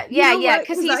set." Yeah.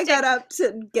 Because I got up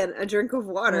to get a drink of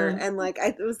water, and like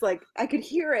I was like, I could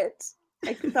hear it.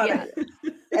 I thought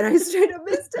and I straight up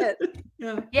missed it.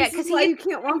 Yeah, because you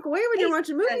can't walk away when you're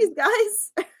watching movies,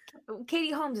 guys.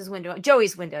 Katie Holmes' window,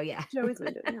 Joey's window, yeah. Joey's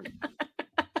window. Yeah.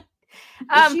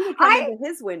 She would come into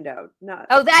his window. Not.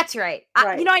 Oh, that's right.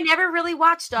 I never really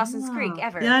watched Dawson's Creek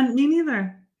ever. Yeah, me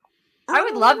neither. I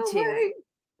would love to.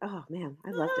 Oh man,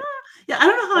 I loved it. Yeah, I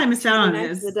don't know how I missed out on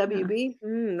it. The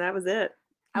WB. That was it.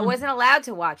 I wasn't allowed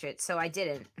to watch it, so I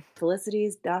didn't.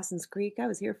 Felicity's, Dawson's Creek. I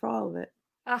was here for all of it.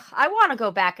 I want to go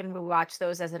back and rewatch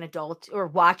those as an adult, or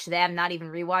watch them, not even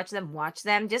rewatch them, watch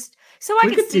them, just so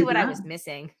I could see what I was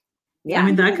missing. Yeah, I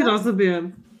mean that could also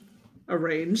be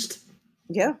arranged.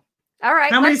 Yeah. All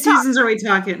right. How many seasons are we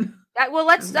talking? Well,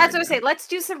 that's what I say. Let's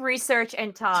do some research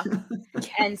and talk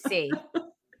and see.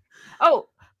 Oh,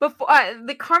 before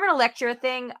the Carmen Electra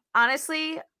thing,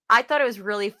 honestly, I thought it was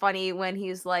really funny when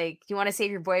he's like, "Do you want to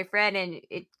save your boyfriend?" And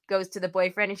it goes to the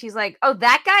boyfriend, and she's like, "Oh,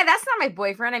 that guy? That's not my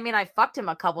boyfriend. I mean, I fucked him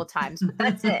a couple times, but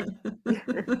that's it."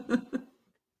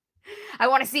 I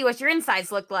want to see what your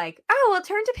insides look like. Oh, well,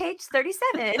 turn to page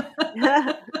 37.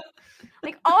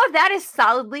 Like, all of that is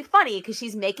solidly funny because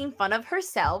she's making fun of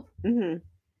herself. Mm-hmm.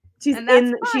 She's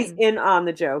in on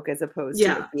the joke as opposed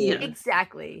to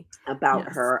exactly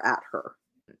about her at her.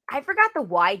 I forgot the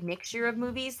wide mixture of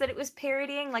movies that it was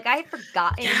parodying. Like I had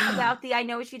forgotten about the I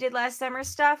Know What You Did Last Summer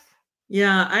stuff.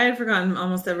 Yeah, I had forgotten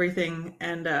almost everything,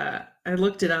 and I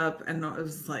looked it up, and it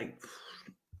was like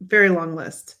very long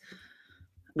list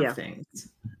of things.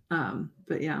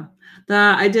 But yeah,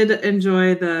 I did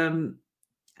enjoy the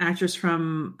actress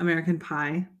from American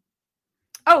Pie.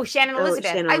 Oh, Shannon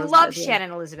Elizabeth. I love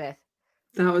Shannon Elizabeth.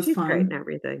 That was fun. Great and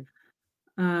everything.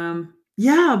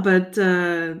 Yeah, but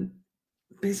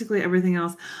basically everything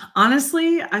else.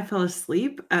 Honestly, I fell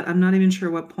asleep at I'm not even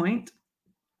sure what point.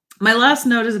 My last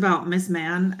note is about Miss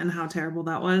Man and how terrible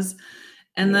that was.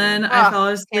 And then I fell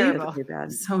asleep.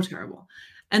 So terrible.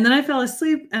 And then I fell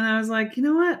asleep and I was like, you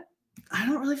know what? I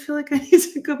don't really feel like I need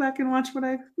to go back and watch what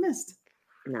I missed.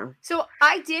 No. So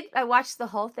I watched the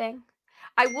whole thing.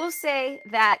 I will say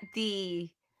that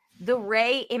the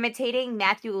Ray imitating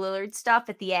Matthew Lillard stuff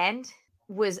at the end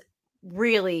was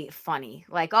really funny.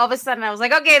 Like all of a sudden I was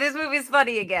like, okay, this movie's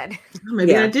funny again.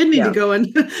 Maybe I did need to go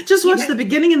and just watch the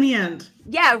beginning and the end.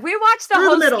 Yeah, rewatch the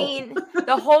whole scene.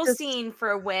 The whole scene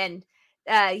for when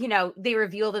they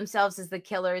reveal themselves as the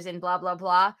killers and blah blah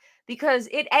blah. Because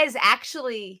it is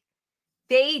actually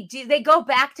they go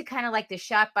back to kind of like the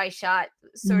shot by shot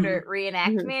sort of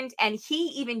reenactment, and he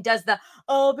even does the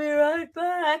 "I'll be right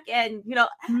back" and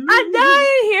I'm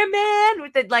dying here, man,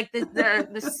 with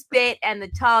the spit and the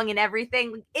tongue and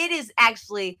everything. It is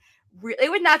actually it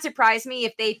would not surprise me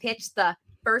if they pitched the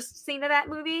first scene of that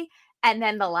movie and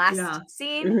then the last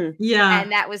scene,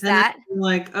 and that was that.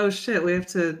 Like, oh shit, we have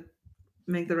to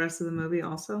make the rest of the movie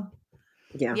also.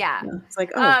 Yeah. It's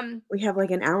like, we have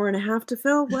like an hour and a half to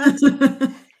fill. What?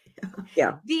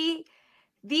 Yeah.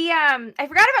 I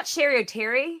forgot about Cheri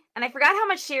Oteri, and I forgot how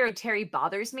much Cheri Oteri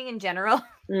bothers me in general.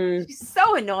 She's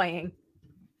so annoying.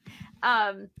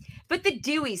 But the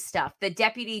Dewey stuff, the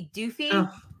Deputy Doofy,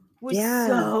 was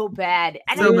so bad.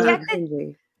 And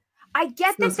so I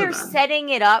get that they're setting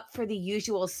it up for the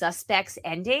Usual Suspects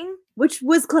ending, which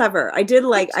was clever. I did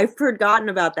I've forgotten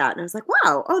about that, and I was like,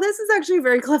 wow, this is actually a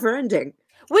very clever ending.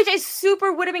 Which is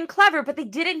would have been clever, but they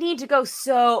didn't need to go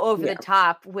so over the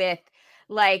top with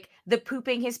like the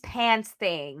pooping his pants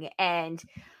thing. And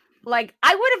like,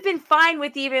 I would have been fine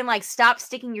with even like stop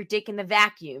sticking your dick in the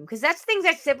vacuum, because that's things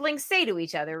that siblings say to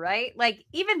each other, right? Like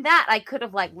even that I could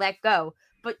have like let go,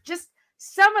 but just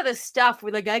some of the stuff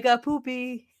where like I got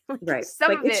poopy. Right.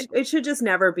 It should just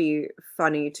never be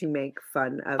funny to make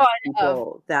fun of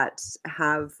people that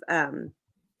have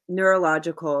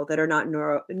neurological, that are not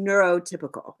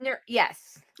neurotypical.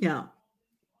 Yes. Yeah.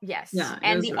 Yes. Yeah.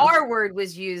 And the R word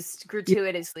was used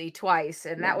gratuitously twice,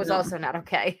 and that was also not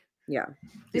okay. Yeah.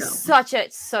 It's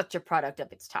such a product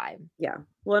of its time. Yeah.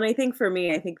 Well, and I think for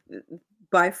me,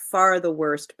 by far the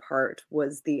worst part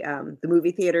was the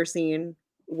movie theater scene,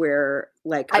 where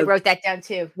I wrote that down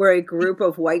too, where a group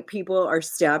of white people are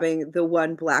stabbing the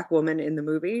one black woman in the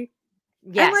movie.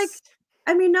 Yes.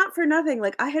 And not for nothing,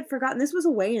 I had forgotten this was a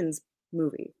Wayans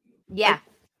movie. Yeah.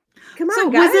 Come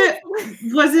on, guys.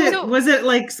 Was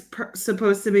it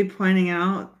supposed to be pointing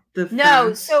out the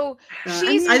no, so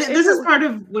this is part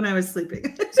of when I was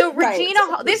sleeping. So Regina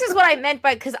Hall, this is what I meant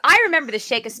by, because I remember the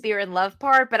Shakespeare in Love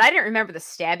part, but I didn't remember the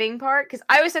stabbing part, because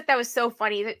I always thought that was so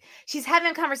funny that she's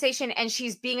having a conversation and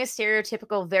she's being a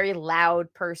stereotypical, very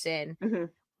loud person.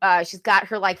 She's got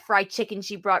her fried chicken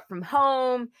she brought from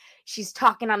home. She's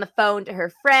talking on the phone to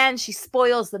her friends. She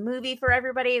spoils the movie for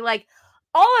everybody.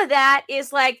 All of that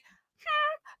is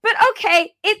but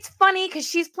okay, it's funny because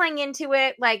she's playing into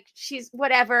it, she's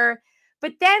whatever.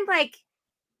 But then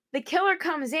the killer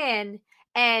comes in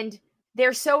and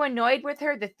they're so annoyed with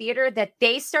her, the theater, that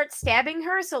they start stabbing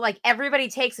her. So everybody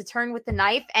takes a turn with the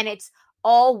knife, and it's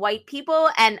all white people.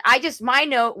 And my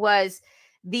note was,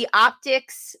 the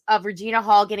optics of Regina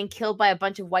Hall getting killed by a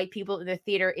bunch of white people in the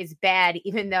theater is bad,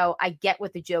 even though I get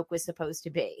what the joke was supposed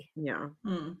to be. Yeah.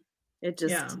 It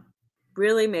just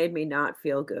really made me not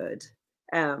feel good.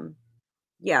 And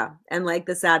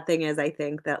the sad thing is, I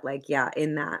think that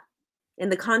in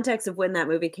the context of when that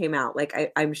movie came out,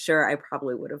 I'm sure I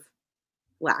probably would have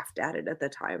laughed at it at the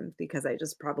time, because I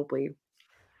just probably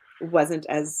wasn't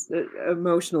as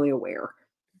emotionally aware.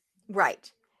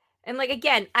 Right. And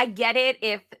again, I get it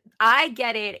if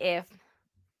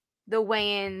the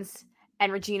Wayans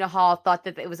and Regina Hall thought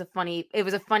that it was a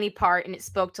funny part and it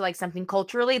spoke to something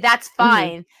culturally, that's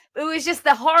fine. It was just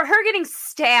her getting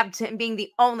stabbed and being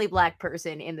the only black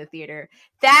person in the theater.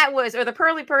 Or the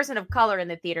pearly person of color in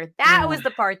the theater. That was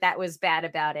the part that was bad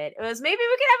about it. It was, maybe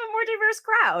we could have a more diverse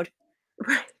crowd.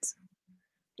 Right.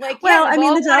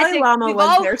 The Dalai Lama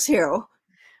was there too.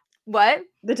 What?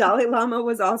 The Dalai Lama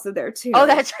was also there too. Oh,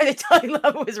 that's right. The Dalai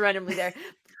Lama was randomly there.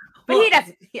 But he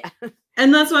doesn't. Yeah.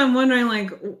 And that's why I'm wondering,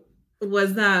 like,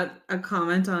 was that a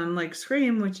comment on like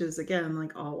Scream, which is again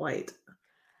like all white?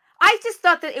 I just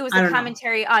thought that it was a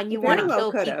commentary on you want to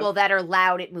kill people that are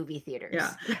loud at movie theaters.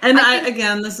 Yeah. And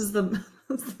again, this is the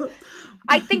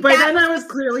I think by then I was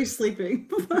clearly sleeping.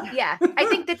 Yeah. I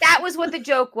think that was what the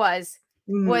joke was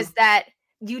that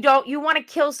you want to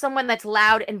kill someone that's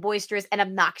loud and boisterous and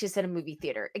obnoxious in a movie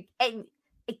theater. And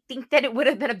I think that it would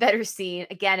have been a better scene,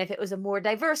 again, if it was a more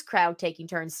diverse crowd taking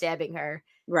turns stabbing her.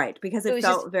 Right, because it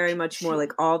felt very much more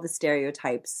like all the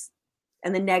stereotypes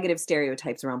and the negative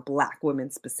stereotypes around Black women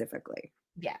specifically.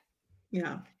 Yeah.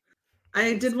 Yeah.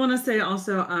 I did want to say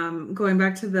also, going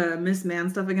back to the Miss Man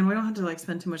stuff again, we don't have to like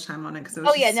spend too much time on it because it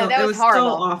was that was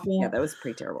horrible. So awful. Yeah, that was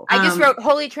pretty terrible. I just wrote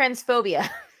holy transphobia.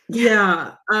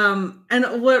 Yeah.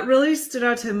 And what really stood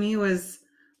out to me was,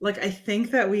 like, I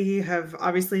think that we have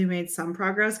obviously made some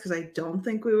progress because I don't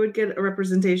think we would get a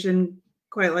representation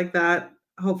quite like that,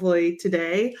 hopefully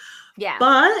today. Yeah.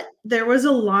 But there was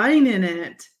a line in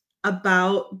it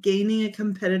about gaining a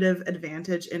competitive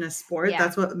advantage in a sport. Yeah.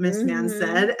 That's what Miss Man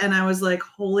said. And I was like,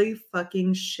 holy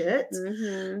fucking shit.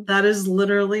 That is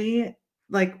literally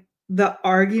like the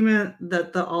argument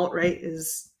that the alt-right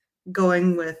is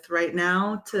going with right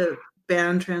now to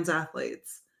ban trans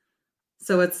athletes.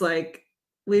 So it's like,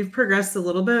 we've progressed a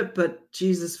little bit, but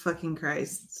Jesus fucking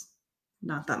Christ,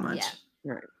 not that much.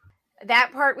 Yeah. Right.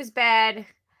 That part was bad.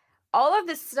 All of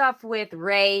the stuff with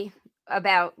Ray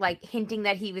about like hinting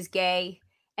that he was gay,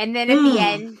 and then at the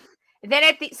end,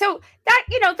 so that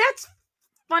that's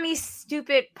funny,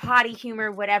 stupid, potty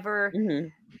humor, whatever.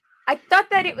 I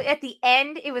thought that at the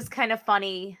end it was kind of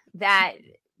funny that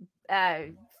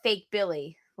Fake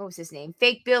Billy, what was his name?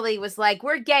 Fake Billy was like,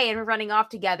 "We're gay and we're running off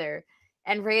together."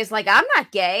 And Ray is like, I'm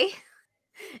not gay.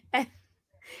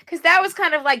 Because that was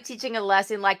kind of like teaching a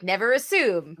lesson, like never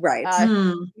assume. Right.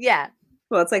 Yeah.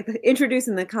 Well, it's like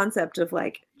introducing the concept of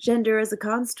like gender as a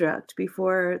construct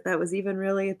before that was even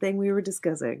really a thing we were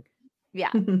discussing.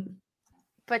 Yeah.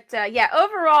 But yeah,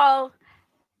 overall,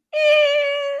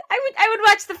 I would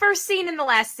watch the first scene and the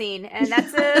last scene. And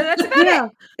that's about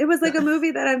it. It was like a movie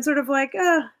that I'm sort of like,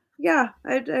 yeah.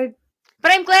 But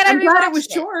I'm glad it was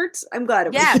short. I'm glad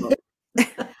it was short.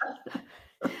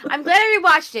 I'm glad I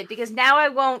rewatched it because now I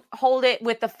won't hold it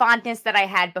with the fondness that I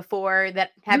had before,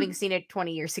 that having seen it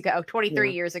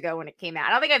 23 years ago when it came out.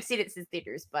 I don't think I've seen it since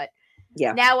theaters, but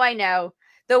now I know.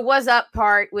 The was up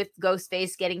part with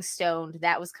Ghostface getting stoned,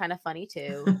 that was kind of funny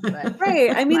too. But,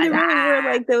 right. I mean, there really were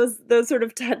like those sort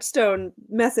of touchstone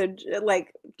message,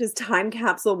 like just time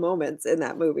capsule moments in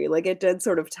that movie. Like it did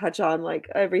sort of touch on like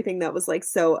everything that was like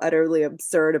so utterly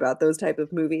absurd about those type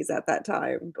of movies at that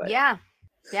time. But yeah.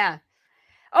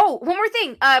 Oh, one more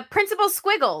thing. Principal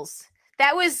Squiggles.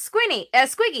 That was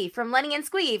Squiggy from Lenny and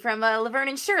Squiggy from Laverne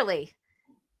and Shirley,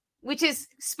 which is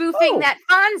spoofing that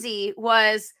Fonzie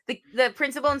was the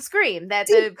principal in Scream.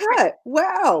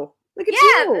 Wow. Look at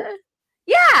you.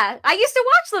 Yeah. I used to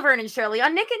watch Laverne and Shirley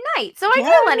on Nick at Night, so I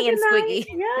knew Lenny and Squiggy.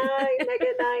 Yeah, Nick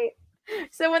at Night.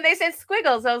 So when they said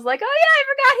Squiggles, I was like, oh yeah, I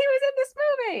forgot he was in this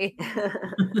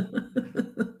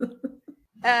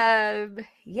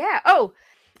movie. Yeah. Oh,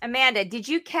 Amanda, did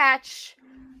you catch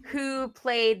who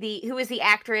was the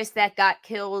actress that got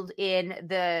killed in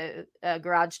the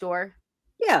garage door?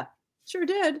 Yeah, sure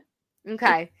did.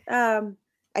 Okay.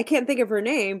 I can't think of her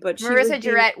name, but Marissa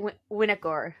Jarrett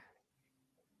Winokur.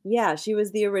 Yeah, she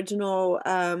was the original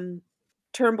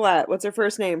Turnblatt. What's her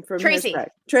first name from Tracy?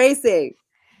 Tracy.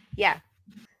 Yeah.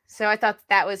 So I thought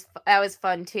that was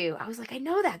fun too. I was like, I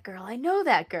know that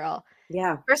girl.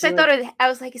 Yeah. First I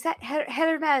was like, is that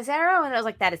Heather Matazzaro? And I was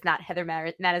like, that is not Heather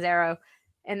Matazzaro.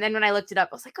 And then when I looked it up,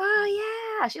 I was like,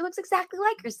 oh yeah, she looks exactly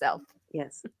like herself.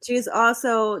 Yes. She's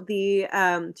also in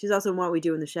What We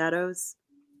Do in the Shadows.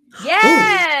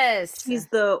 Yes. She's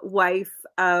the wife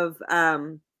of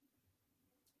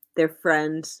their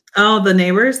friend. Oh, the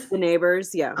neighbors? The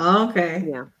neighbors, yeah. Oh, okay.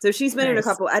 Yeah. So she's been in a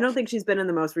couple. I don't think she's been in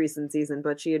the most recent season,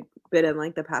 but she had been in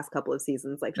like the past couple of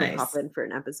seasons. Like she'll pop in for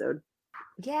an episode.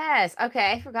 Yes.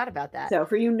 Okay. I forgot about that. So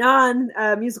for you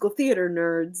non-musical theater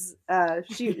nerds,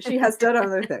 she has done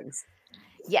other things.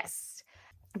 Yes.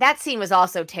 That scene was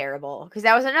also terrible because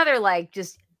that was another like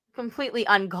just completely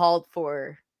uncalled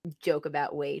for joke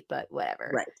about weight, but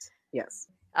whatever. Right. Yes.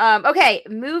 Okay.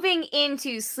 Moving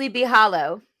into Sleepy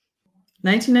Hollow.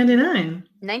 1999.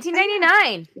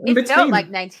 1999. It felt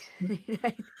like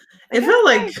 1999. It felt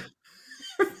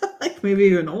like maybe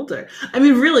even older. I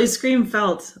mean, really, Scream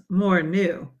felt more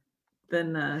new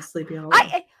than Sleepy Hollow.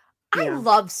 I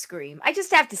love Scream. I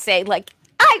just have to say, like,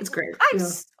 it's great.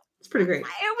 It's pretty great.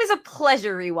 It was a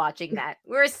pleasure rewatching that.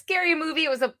 We're a scary movie.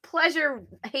 It was a pleasure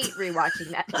hate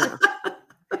rewatching that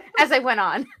as I went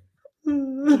on.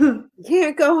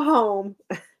 Can't go home.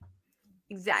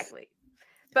 Exactly.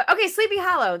 But okay, Sleepy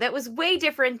Hollow. That was way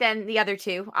different than the other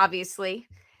two, obviously.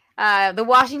 The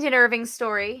Washington Irving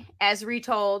story, as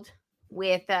retold,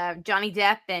 with Johnny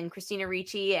Depp and Christina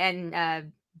Ricci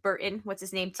and Burton. What's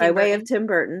his name? By way of Tim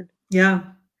Burton. Yeah.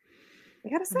 I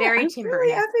gotta say, I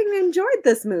really effing enjoyed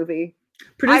this movie.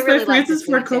 Produced by Francis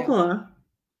Ford Coppola,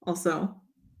 also.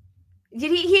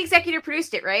 Did he executive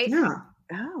produced it, right? Yeah.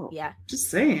 Oh. Yeah. Just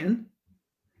saying.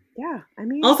 Yeah. I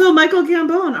mean. Also, Michael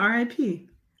Gambon, R.I.P.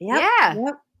 Yep. Yeah.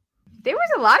 Yep. There was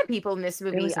a lot of people in this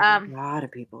movie. There was a lot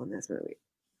of people in this movie.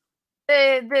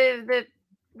 The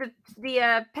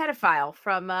pedophile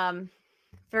from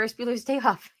Ferris Bueller's Day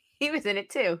Off. He was in it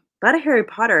too. A lot of Harry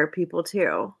Potter people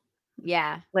too.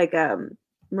 Yeah. Like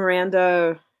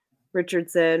Miranda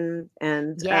Richardson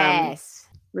and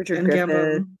Richard Griffith.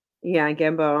 Gambon. Yeah,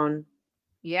 Gambon.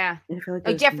 Yeah. I feel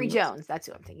like Jeffrey Jones. That's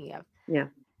who I'm thinking of. Yeah.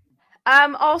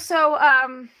 Also,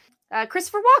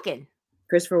 Christopher Walken.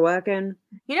 Christopher Walken.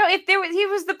 You know, he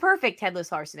was the perfect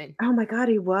Headless Horseman. Oh my God,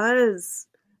 he was.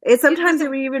 Sometimes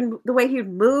even the way he'd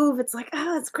move, it's like,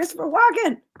 it's Christopher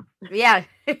Walken. Yeah,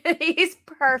 he's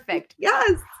perfect.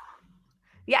 Yes.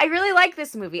 Yeah, I really like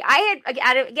this movie.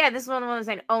 Again, this is one of the ones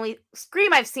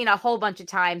Scream I've seen a whole bunch of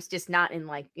times, just not in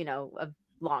a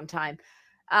long time.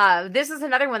 This is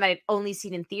another one that I'd only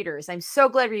seen in theaters. I'm so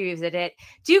glad we revisited it.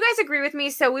 Do you guys agree with me?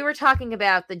 So we were talking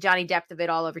about the Johnny Depp of it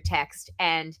all over text,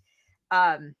 and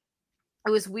it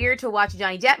was weird to watch a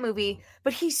Johnny Depp movie,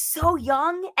 but he's so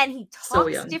young and he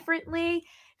talks differently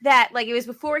that it was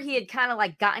before he had kind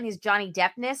of gotten his Johnny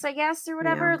Deppness, I guess, or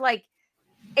whatever. Yeah.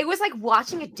 It was like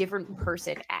watching a different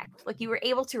person act. You were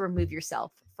able to remove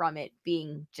yourself from it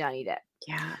being Johnny Depp.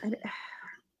 Yeah.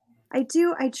 I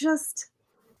just,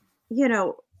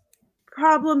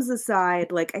 problems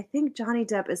aside, I think Johnny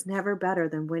Depp is never better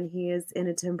than when he is in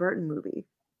a Tim Burton movie.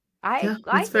 I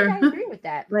agree with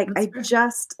that. I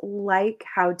just like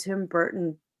how Tim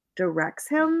Burton directs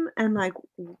him and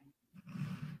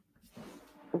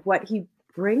what he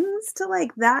brings to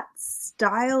that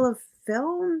style of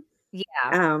film.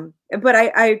 Yeah. But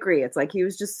I agree. It's he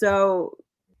was just so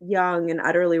young and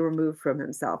utterly removed from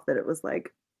himself that it was I'm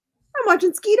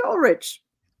watching Skeet Ulrich.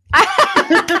 They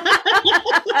look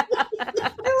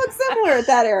similar at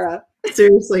that era.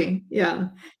 Seriously, yeah.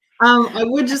 I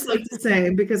would just like to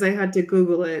say, because I had to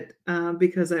Google it,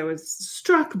 because I was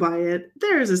struck by it,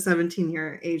 there is a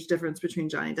 17-year age difference between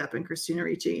Johnny Depp and Christina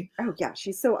Ricci. Oh, yeah.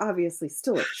 She's so obviously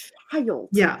still a child.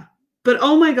 Yeah. But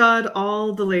oh my God,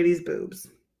 all the ladies' boobs.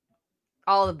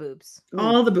 All the boobs.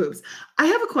 All the boobs. I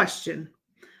have a question.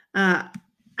 I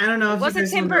don't know if it was a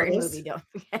Tim Burton movie, though.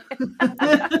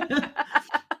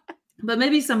 But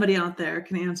maybe somebody out there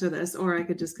can answer this, or I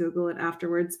could just Google it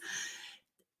afterwards.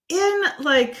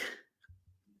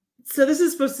 So this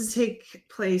is supposed to take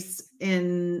place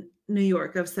in New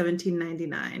York of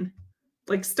 1799,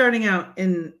 starting out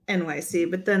in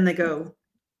NYC, but then they go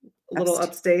a little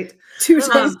upstate. 2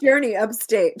 days journey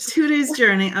upstate. 2 days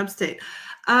journey upstate.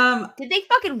 Did they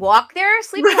fucking walk there?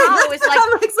 Sleepy Hollow is an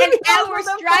hour's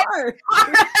drive.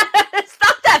 It's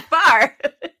not that far.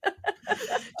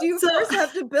 Do you first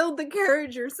have to build the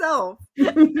carriage yourself?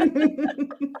 That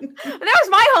was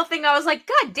my whole thing. I was like,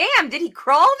 God damn, did he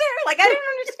crawl there? I didn't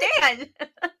understand.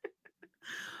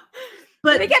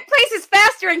 But they get places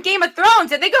faster in Game of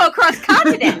Thrones and they go across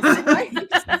continents.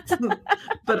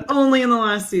 But only in the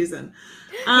last season.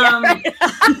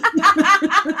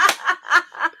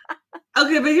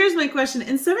 Okay, but here's my question.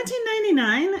 In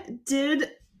 1799,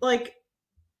 did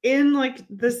in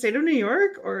the state of New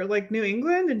York or New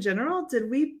England in general, did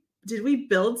we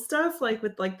build stuff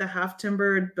with the half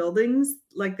timbered buildings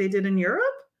like they did in Europe?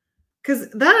 Because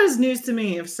that is news to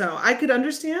me. If so, I could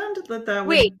understand that.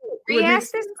 Wait,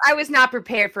 re-ask this? I was not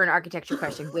prepared for an architecture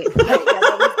question. Wait,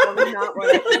 that was not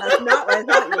where I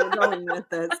thought you were going with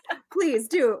this. Please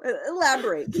do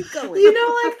elaborate. Keep going.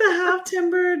 The half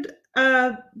timbered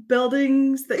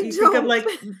buildings that you think of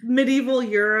medieval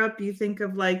Europe. You think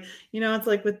of it's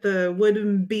with the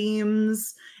wooden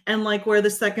beams and where the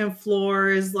second floor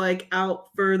is out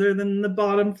further than the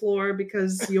bottom floor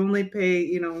because you only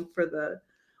pay for the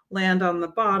land on the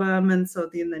bottom, and so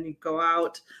then you go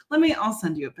out. I'll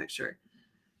send you a picture.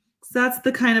 So that's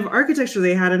the kind of architecture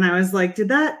they had, and I was like, did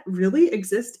that really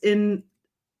exist in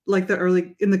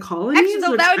the colonies?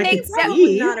 Actually, that would make sense.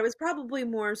 Probably not. It was probably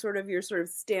more sort of your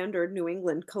standard New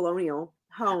England colonial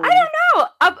home? I don't know.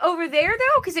 Up over there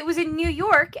though, because it was in New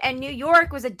York, and New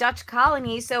York was a Dutch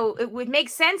colony, so it would make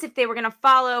sense if they were going to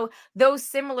follow those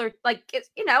similar, like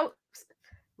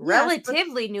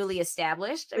relatively newly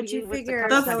established. But you figure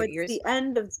so it's the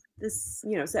end of this,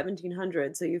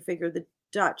 1700s. So you figure the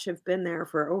Dutch have been there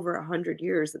for over 100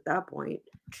 years at that point.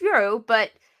 True,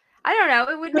 but I don't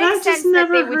know. It would make sense that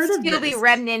they would still be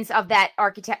remnants of that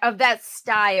of that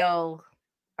style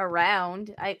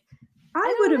around. I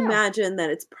would imagine that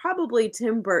it's probably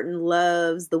Tim Burton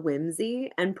loves the whimsy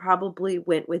and probably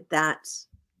went with that.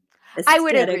 I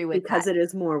would agree with because it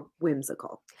is more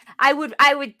whimsical. I would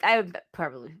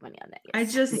probably put money on that.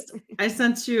 Yes. I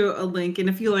sent you a link, and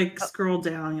if you scroll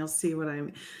down, you'll see what I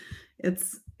mean.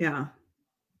 It's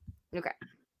okay.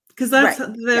 Because that's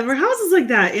there were houses like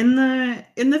that in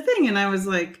the thing, and I was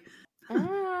like,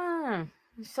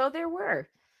 so there were.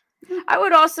 I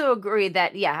would also agree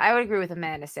that I would agree with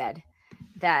Amanda said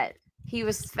that he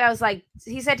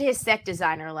said to his set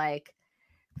designer, like,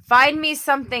 find me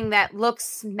something that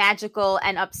looks magical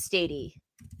and upstatey.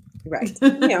 Right.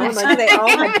 They all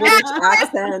have British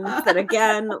accents. That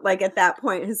again, at that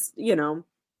point is,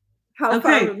 how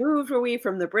far removed were we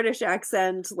from the British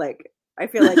accent? I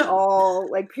feel like all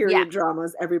period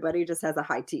dramas, everybody just has a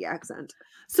high T accent.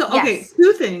 So, okay,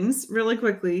 two things really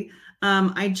quickly.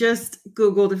 I just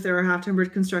Googled if there were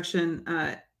half-timbered construction,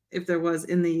 if there was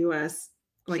in the US,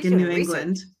 in New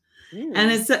England.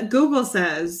 And Google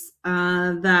says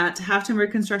that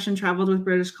half-timbered construction traveled with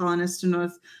British colonists to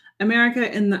North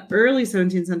America in the early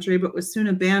 17th century, but was soon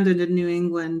abandoned in New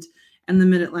England and the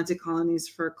mid-Atlantic colonies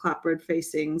for clapboard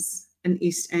facings and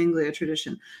East Anglia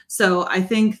tradition. So I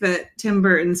think that Tim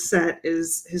Burton's set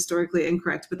is historically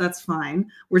incorrect, but that's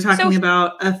fine. We're talking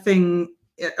about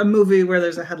a movie where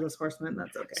there's a headless horseman.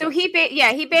 That's okay. So he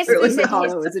basically said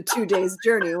Hollow is a 2 days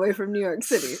journey away from New York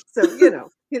City. So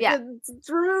it's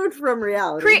removed from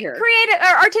reality here. Create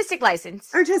an artistic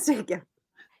license. Artistic, yeah.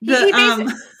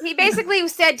 He basically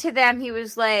said to them, he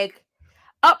was like,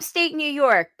 upstate New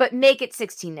York, but make it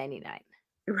 $16.99.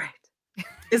 Right.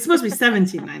 It's supposed to be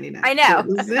 $17.99. I know.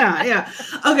 Yeah.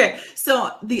 Okay.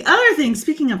 So the other thing,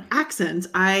 speaking of accents,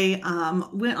 I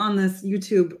went on this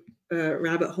YouTube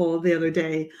rabbit hole the other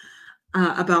day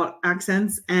about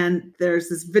accents, and there's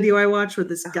this video I watched with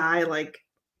this guy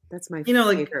that's my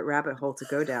favorite rabbit hole to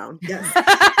go down. Yes.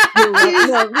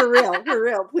 No, for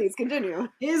real. Please continue.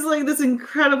 He's this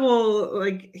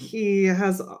incredible, he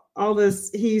has all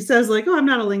this, he says oh, I'm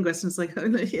not a linguist. And it's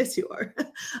oh, yes, you are.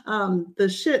 The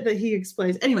shit that he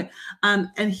explains. Anyway,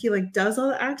 and he does all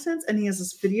the accents, and he has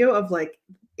this video of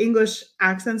English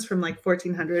accents from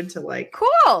 1400 to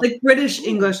cool. British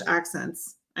English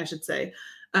accents, I should say,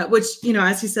 which,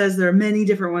 as he says, there are many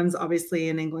different ones, obviously,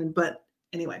 in England, but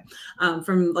anyway,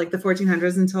 from the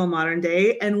 1400s until modern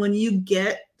day. And when you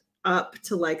get up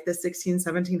to the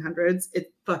 1700s,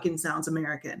 it fucking sounds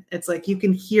American. It's you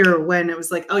can hear when it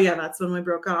was oh yeah, that's when we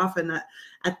broke off. And that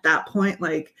at that point,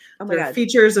 there are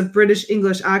features of British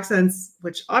English accents,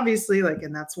 which obviously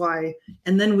and that's why.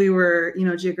 And then we were,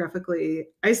 geographically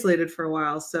isolated for a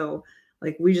while. So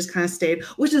we just kind of stayed,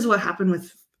 which is what happened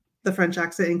with the French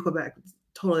accent in Quebec.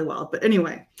 Totally wild. But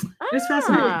anyway, it's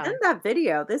fascinating. In that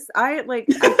video, I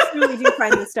truly do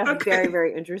find this stuff very,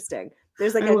 very interesting.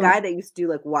 There's a guy that used to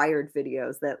do Wired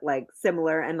videos that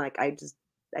similar, and I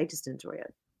just enjoy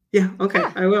it. Yeah. Okay.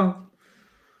 Yeah. I will.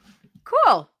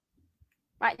 Cool.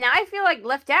 Right now, I feel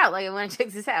left out. I want to check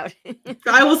this out.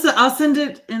 I'll send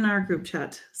it in our group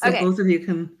chat so both of you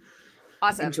can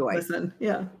enjoy. Listen.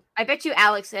 Yeah. I bet you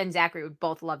Alex and Zachary would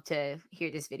both love to hear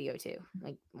this video too.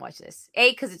 Watch this.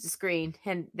 A, because it's a screen,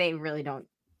 and they really don't.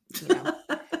 They're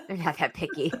not that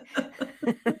picky.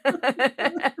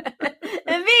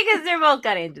 And B, because they're both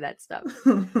kind of into that stuff.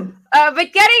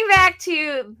 But getting back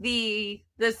to the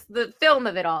film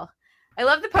of it all, I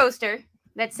love the poster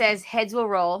that says "Heads will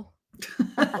roll."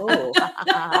 Oh,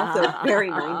 also very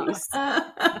 90s.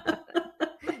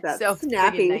 That's so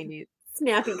snappy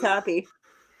copy.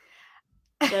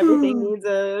 Everything needs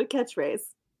a catchphrase.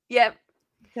 Yep.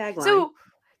 Tagline. So,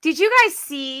 did you guys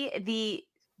see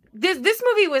this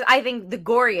movie was, I think, the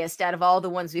goriest out of all the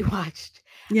ones we watched.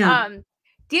 Yeah.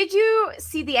 Did you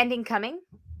see the ending coming?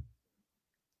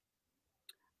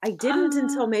 I didn't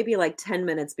until maybe 10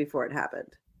 minutes before it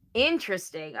happened.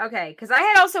 Interesting. Okay, because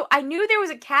I knew there was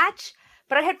a catch,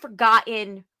 but I had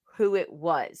forgotten who it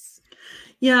was.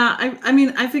 Yeah, I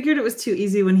mean, I figured it was too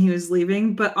easy when he was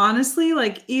leaving, but honestly,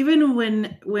 even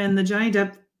when the Johnny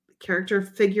Depp character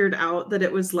figured out that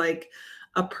it was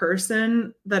a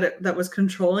person that was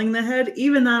controlling the head,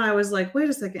 even that I was wait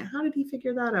a second, how did he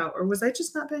figure that out? Or was I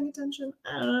just not paying attention?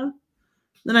 I don't know.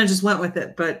 Then I just went with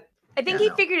it, but I think he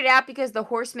figured it out because the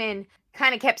horseman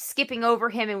kind of kept skipping over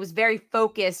him and was very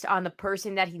focused on the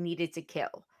person that he needed to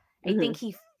kill. I think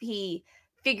he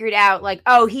figured out like,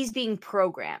 oh, he's being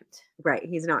programmed. Right.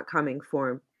 He's not coming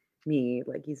for me.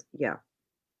 Like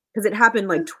because it happened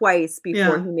like twice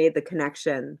before he made the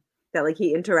connection that like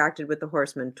he interacted with the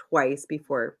horseman twice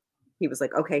before he was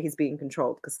like, okay, he's being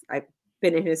controlled because I've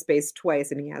been in his space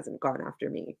twice and he hasn't gone after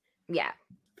me. Yeah.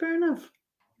 Fair enough.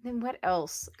 Then what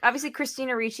else? Obviously,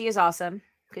 Christina Ricci is awesome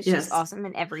because she's awesome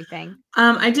in everything.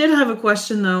 I did have a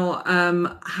question though.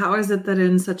 How is it that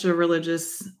in such a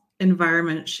religious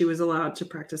environment she was allowed to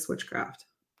practice witchcraft?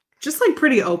 Just like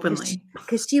pretty openly.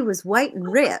 Because she was white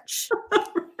and rich.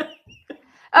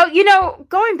 Oh,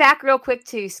 going back real quick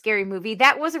to Scary Movie,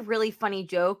 that was a really funny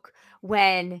joke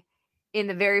when in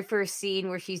the very first scene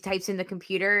where she types in the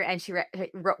computer and she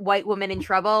white woman in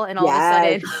trouble and all of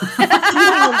a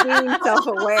sudden being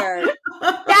self-aware.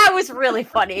 That was really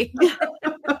funny.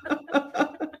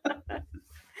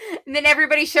 And then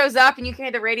everybody shows up and you can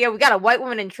hear the radio, we got a white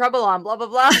woman in trouble on blah blah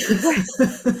blah.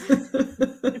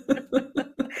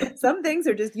 Some things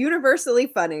are just universally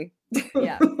funny.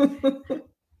 Yeah.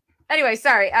 Anyway,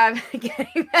 sorry.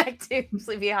 Getting back to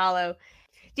Sleepy Hollow.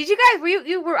 Did you guys,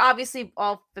 you were obviously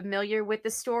all familiar with the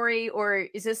story, or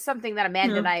is this something that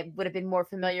Amanda and I would have been more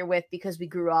familiar with because we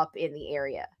grew up in the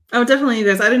area? Oh, definitely you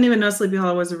guys. I didn't even know Sleepy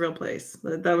Hollow was a real place.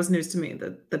 That was news to me,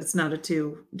 that it's not a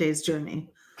 2 days journey.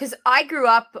 Because I grew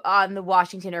up on the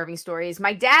Washington Irving stories.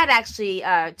 My dad actually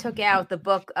took out the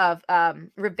book of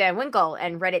Rip Van Winkle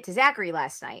and read it to Zachary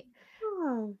last night.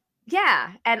 Oh.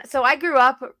 Yeah, and so I grew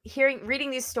up reading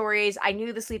these stories. I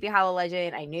knew the Sleepy Hollow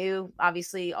legend. I knew,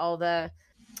 obviously, all the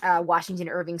Washington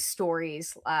Irving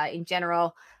stories in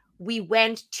general. We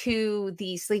went to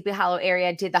the Sleepy Hollow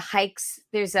area, did the hikes.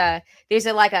 There's a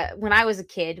when I was a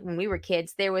kid, when we were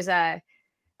kids, there was in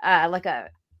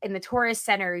the tourist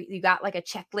center, you got like a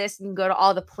checklist and you go to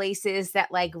all the places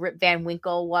that like Rip Van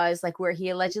Winkle was, like where he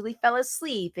allegedly fell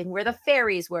asleep and where the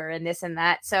fairies were and this and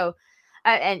that. So,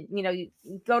 and you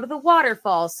go to the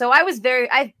waterfalls. So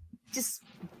I just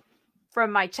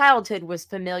from my childhood was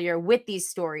familiar with these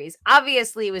stories.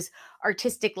 Obviously it was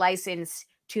artistic license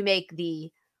to make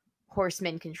the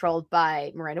horseman controlled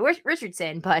by Miranda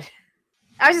Richardson, but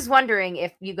I was just wondering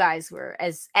if you guys were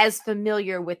as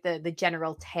familiar with the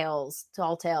general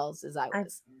tall tales as I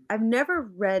was. I've never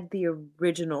read the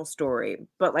original story,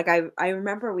 but like I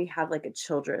remember we had like a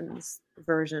children's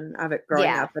version of it growing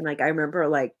up, and like I remember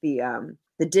like the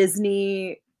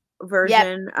Disney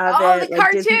version of it. The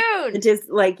cartoon.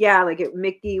 Like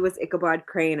Mickey was Ichabod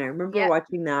Crane. I remember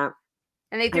watching that.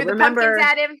 And they threw the pumpkins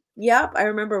at him. Yep, I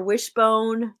remember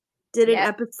Wishbone did an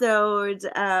episode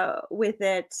with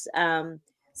it.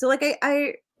 So like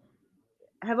I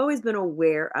have always been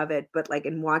aware of it, but like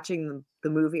in watching the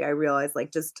movie, I realized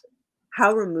like just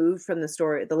how removed from the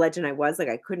story, the legend I was. Like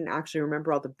I couldn't actually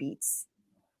remember all the beats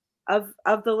of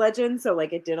the legend. So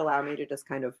like it did allow me to just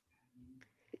kind of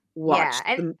watch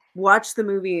the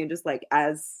movie and just like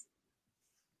let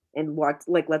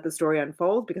the story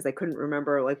unfold, because I couldn't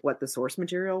remember like what the source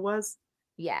material was.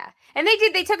 Yeah. And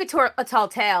they took a tall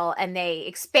tale and they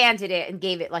expanded it and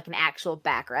gave it like an actual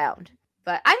background.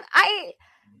 But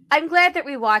I'm glad that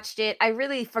we watched it. I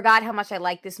really forgot how much I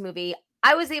liked this movie.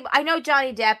 I know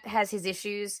Johnny Depp has his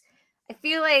issues. I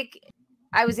feel like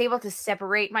I was able to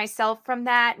separate myself from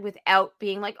that without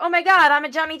being like, oh my God, I'm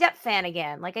a Johnny Depp fan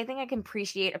again. Like, I think I can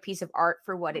appreciate a piece of art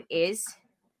for what it is.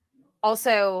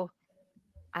 Also,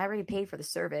 I already paid for the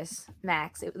service,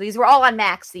 Max. These were all on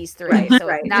Max, these 3. So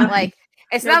right.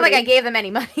 It's not like I gave them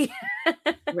any money.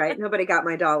 Right. Nobody got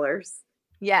my dollars.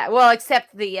 Yeah. Well,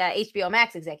 except the HBO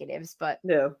Max executives, but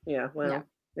no. Yeah. Well,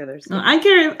 yeah, there's. No, I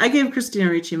gave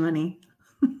Christina Ricci money.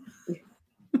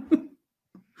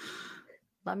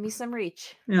 Love me some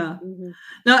Reach. Yeah. Mm-hmm.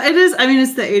 No, it is. I mean,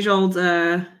 it's the age-old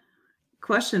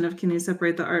question of, can you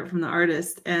separate the art from the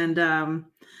artist? And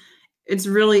it's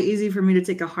really easy for me to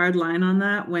take a hard line on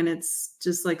that when it's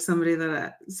just like somebody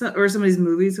or somebody's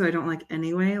movies who I don't like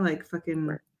anyway. Like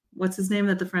fucking, what's his name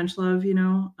that the French love?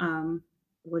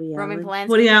 Woody Roman Allen. Polanski.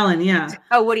 Woody Allen, yeah.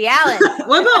 Oh, Woody Allen.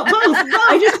 What about both?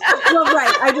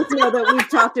 I just know that we've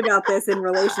talked about this in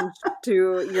relation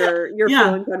to your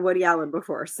feelings on Woody Allen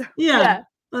before. So yeah.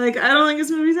 Like I don't like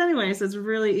his movies anyway, so it's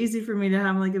really easy for me to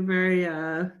have like a very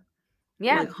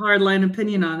like hardline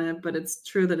opinion on it. But it's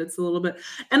true that it's a little bit,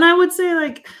 and I would say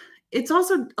like it's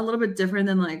also a little bit different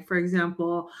than like, for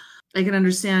example, I can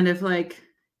understand if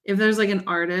there's like an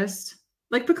artist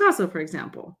like Picasso, for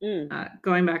example,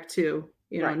 going back to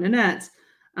Nanette,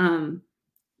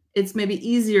 it's maybe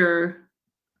easier,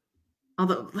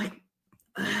 although like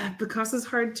Picasso's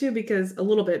hard too because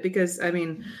I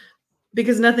mean,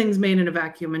 because nothing's made in a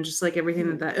vacuum, and just like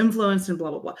everything that influenced and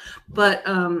blah blah blah.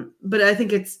 But I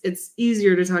think it's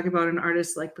easier to talk about an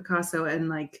artist like Picasso and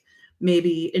like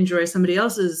maybe enjoy somebody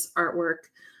else's artwork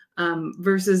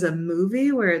versus a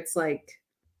movie where it's like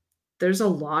there's a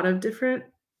lot of different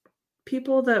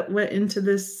people that went into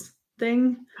this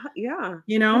thing. Yeah,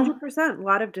 you know, 100%. A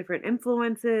lot of different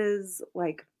influences.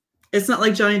 Like, it's not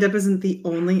like Johnny Depp isn't the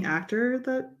only actor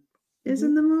that is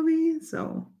in the movie.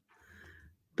 So,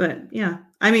 but yeah,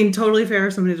 I mean, totally fair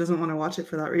if somebody doesn't want to watch it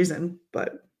for that reason.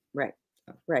 But right.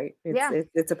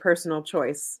 It's a personal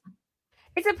choice.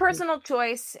 It's a personal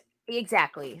choice.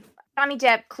 Exactly. Johnny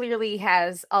Depp clearly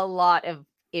has a lot of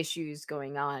issues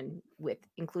going on with,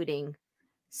 including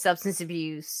substance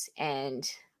abuse and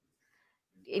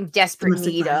in desperate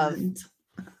need of,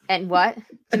 and what?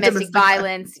 Domestic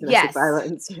violence. Yes.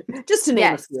 Violence. Just to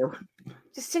name a few.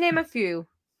 Just to name a few.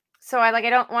 So I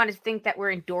don't want to think that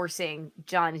we're endorsing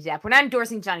Johnny Depp. We're not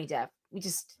endorsing Johnny Depp.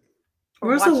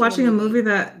 We're also watching a movie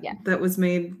that was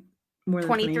made more than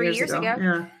 23 years ago.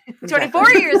 Yeah. 24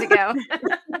 years ago.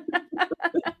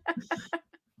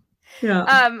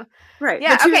 Yeah. Right.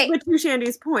 Yeah. But to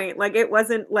Shandy's point, like, it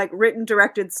wasn't like written,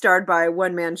 directed, starred by a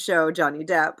one-man show Johnny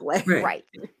Depp. Like, right.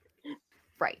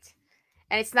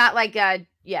 And it's not like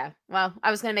well,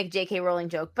 I was gonna make a J.K. Rowling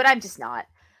joke, but I'm just not.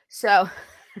 So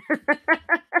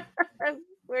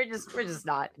we're just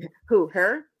not. Who,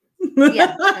 her?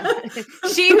 Yeah.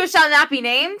 She who shall not be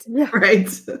named. Yeah. Right.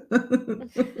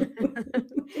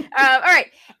 All right.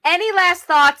 Any last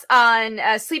thoughts on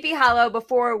Sleepy Hollow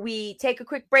before we take a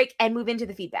quick break and move into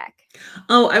the feedback?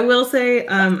 Oh, I will say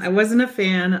I wasn't a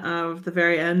fan of the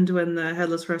very end when the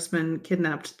Headless Horseman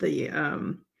kidnapped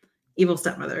the evil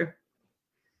stepmother.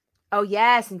 Oh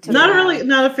yes,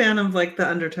 not a fan of like the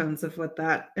undertones of what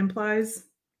that implies.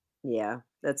 Yeah,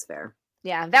 that's fair.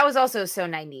 Yeah, that was also so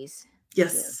 90s.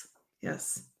 Yes.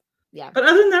 Yeah. But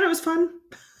other than that, it was fun.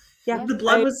 Yeah. The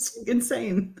blood was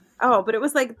insane. Oh, but it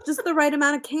was like just the right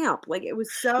amount of camp. Like, it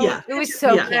was so it was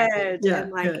so good. Yeah.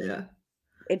 And like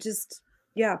it just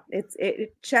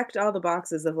it checked all the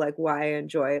boxes of like why I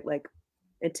enjoy like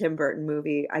a Tim Burton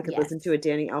movie. I could listen to a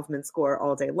Danny Elfman score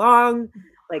all day long.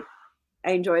 Like,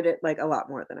 I enjoyed it like a lot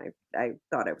more than I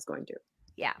thought I was going to.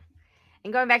 Yeah.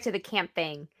 And going back to the camp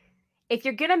thing, if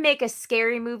you're going to make a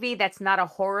scary movie that's not a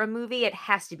horror movie, it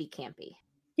has to be campy.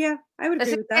 Yeah, I would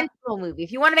agree with that. A suspenseful movie.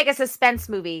 If you want to make a suspense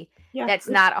movie that's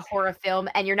not a horror film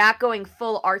and you're not going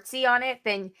full artsy on it,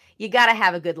 then you got to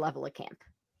have a good level of camp.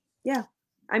 Yeah.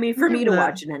 I mean, for me to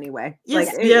watch it anyway.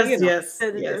 Yes, like,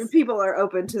 yes. People are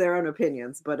open to their own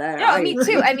opinions, but me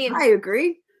too. I mean, I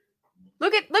agree.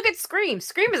 Look at Scream.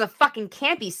 Scream is a fucking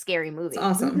campy, scary movie. It's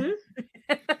awesome.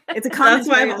 Mm-hmm. It's a commentary. That's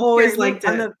why I've always liked it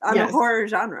on the horror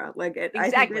genre. Like, exactly.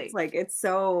 I think it's like it's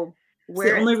so. It's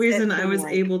the only reason I was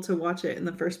able to watch it in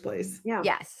the first place. Yeah.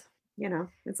 Yes.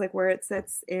 It's like where it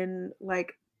sits in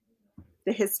like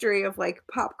the history of like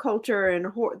pop culture and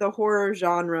the horror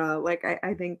genre. Like,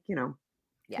 I think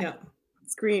Yeah.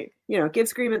 Scream. Give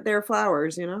Scream it their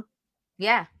flowers.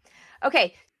 Yeah.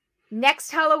 Okay.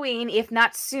 Next Halloween, if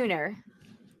not sooner,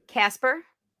 Casper.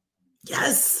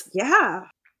 Yes. Yeah.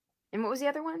 And what was the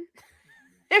other one?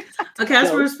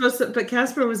 Casper was supposed to, but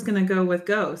Casper was going to go with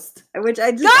Ghost, which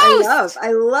I love.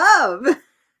 I love.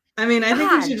 I mean, I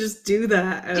think we should just do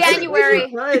that.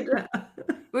 January.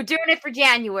 We're doing it for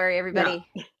January, everybody.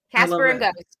 Yeah. Casper and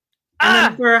Ghost.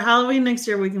 And then for Halloween next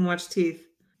year, we can watch Teeth.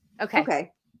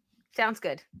 Okay. Sounds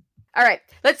good. All right.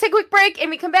 Let's take a quick break, and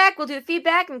we come back. We'll do the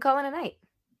feedback and call it a night.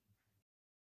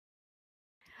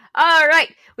 All right,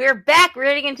 we're back. We're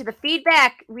getting into the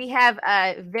feedback. We have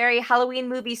a very Halloween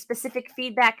movie specific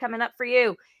feedback coming up for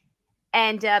you.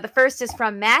 And the first is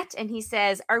from Matt, and he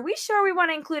says, "Are we sure we want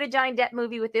to include a Johnny Depp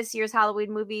movie with this year's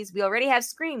Halloween movies? We already have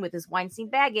Scream with his Weinstein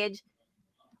baggage."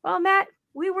 Well, Matt,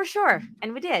 we were sure,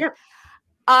 and we did. Yep.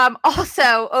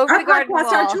 Also, Over the Garden Wall.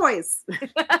 Our choice.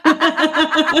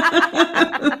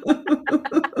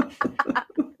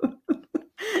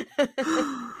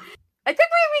 I think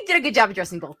we did a good job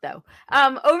addressing both, though.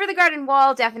 Over the Garden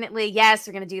Wall, definitely. Yes,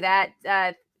 we're going to do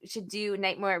that. We should do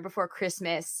Nightmare Before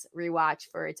Christmas rewatch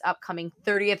for its upcoming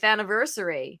 30th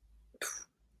anniversary.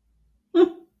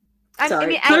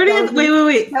 Sorry. 30th?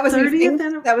 Wait. That was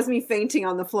 30th. That was me fainting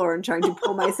on the floor and trying to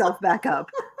pull myself back up.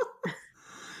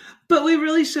 But we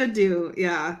really should do,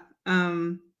 yeah.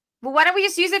 Well, why don't we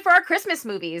just use it for our Christmas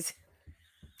movies?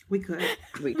 We could.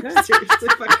 Seriously,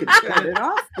 fucking cut it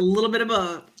off. A little bit of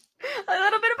both. A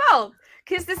little bit of both.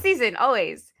 'Cause the season,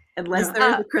 always. Unless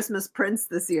there's a Christmas Prince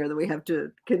this year that we have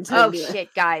to continue. Oh,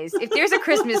 shit, guys. If there's a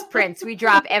Christmas Prince, we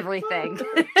drop everything.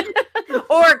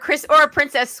 or a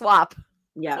princess swap.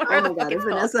 Yeah. Oh my God. If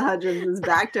Vanessa Hudgens is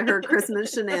back to her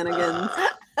Christmas shenanigans.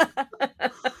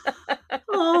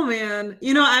 Oh man.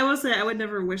 You know, I will say I would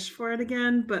never wish for it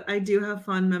again, but I do have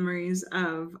fond memories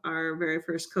of our very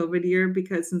first COVID year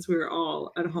because since we were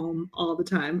all at home all the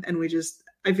time and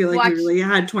I feel like we really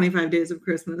had 25 days of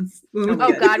Christmas. Oh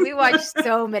God, we watched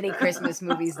so many Christmas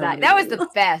movies that was the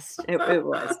best. It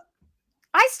was.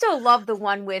 I still love the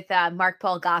one with Mark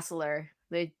Paul Gosselaar.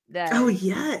 Oh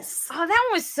yes. Oh, that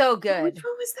one was so good. Which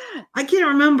one was that? I can't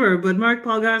remember, but Mark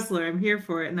Paul Gosselaar, I'm here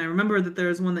for it, and I remember that there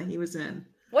was one that he was in.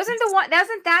 Wasn't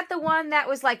that the one that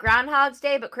was like Groundhog's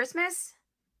Day but Christmas?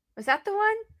 Was that the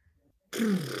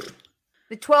one?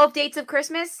 The 12 Dates of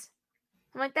Christmas?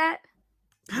 Something like that?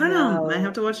 I don't know. I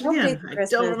have to watch it again. I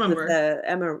don't remember. The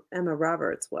Emma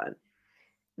Roberts one.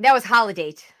 That was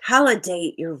Holiday.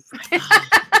 Holiday, you're right.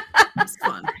 That was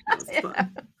fun. That was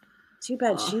fun. Too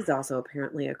bad she's also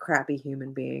apparently a crappy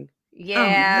human being.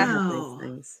 Yeah. Oh, no.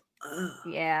 Things.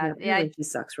 Yeah. She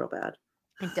sucks real bad.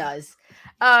 It does.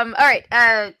 All right.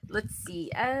 Let's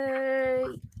see.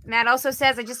 Matt also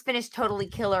says, I just finished Totally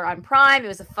Killer on Prime. It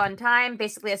was a fun time.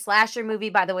 Basically a slasher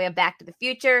movie by the way of Back to the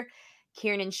Future.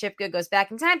 Kiernan Shipka goes back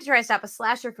in time to try to stop a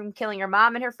slasher from killing her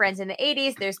mom and her friends in the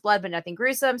 80s. There's blood, but nothing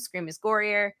gruesome. Scream is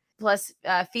gorier. Plus,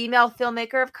 female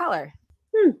filmmaker of color.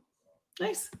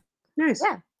 Nice.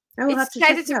 Yeah. I will have to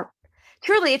check it out.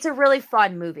 Truly, it's a really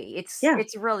fun movie. It's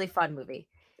a really fun movie.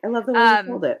 I love the way you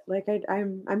told it. Like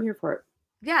I'm here for it.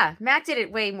 Yeah, Matt did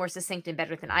it way more succinct and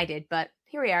better than I did, but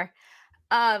here we are.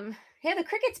 Yeah, the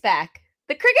cricket's back.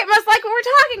 The cricket must like what we're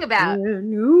talking about.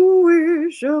 When you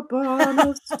wish upon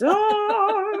a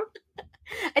star.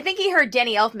 I think he heard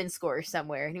Danny Elfman score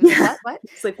somewhere. And he was like, what?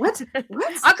 It's like, what?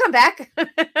 What? I'll come back. Chirp,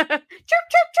 chirp, chirp.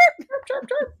 Chirp, chirp,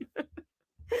 chirp.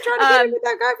 I'm trying to get in with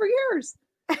that guy for years.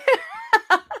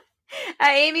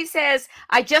 Amy says,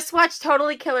 I just watched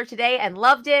Totally Killer today and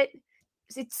loved it.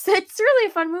 It's really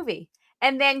a fun movie.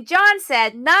 And then John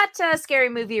said, not scary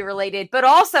movie related, but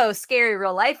also scary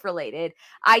real life related.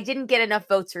 I didn't get enough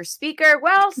votes for speaker.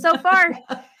 Well, so far,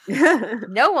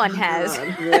 no one has.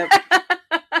 Yep.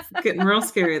 It's getting real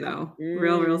scary though.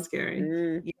 Real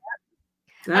scary. Yeah.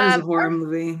 That is a horror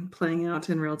movie playing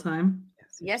out in real time.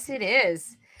 Yes, it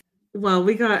is. Well,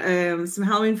 we got some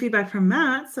Halloween feedback from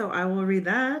Matt, so I will read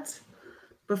that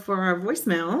before our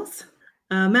voicemails.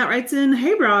 Matt writes in,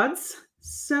 hey, broads.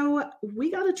 So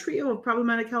we got a trio of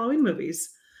problematic Halloween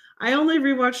movies. I only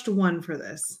rewatched one for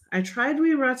this. I tried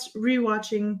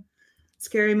rewatching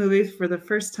Scary Movie for the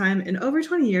first time in over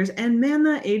 20 years, and man,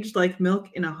 that aged like milk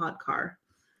in a hot car.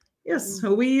 Yes,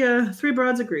 so we three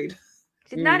broads agreed.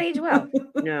 Did not age well.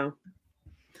 No.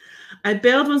 I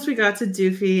bailed once we got to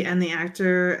Doofy and the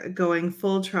actor going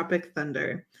full Tropic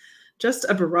Thunder. Just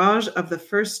a barrage of the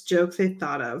first joke they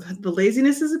thought of. The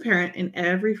laziness is apparent in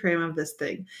every frame of this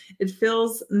thing. It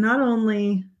feels not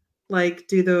only like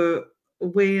do the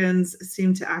Wayans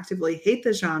seem to actively hate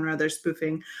the genre they're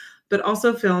spoofing, but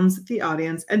also films the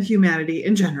audience and humanity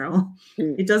in general.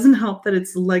 It doesn't help that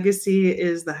its legacy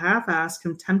is the half-assed,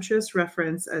 contemptuous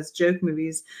reference as joke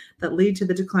movies that lead to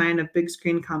the decline of big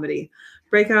screen comedy.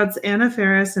 Breakouts Anna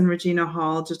Faris and Regina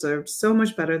Hall deserve so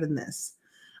much better than this.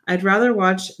 I'd rather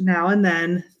watch Now and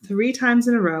Then 3 times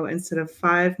in a row instead of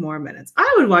 5 more minutes.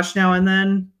 I would watch Now and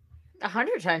Then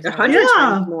 100 times. 100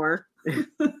 times more.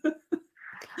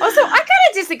 Also, I kind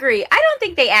of disagree. I don't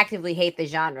think they actively hate the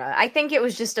genre. I think it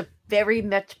was just a very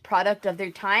much product of their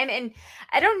time. And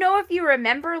I don't know if you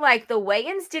remember, like, the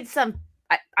Wayans did some,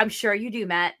 I'm sure you do,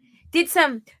 Matt, did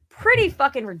some pretty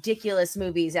fucking ridiculous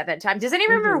movies at that time. Does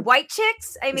anyone remember White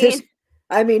Chicks? I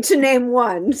mean, to name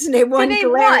one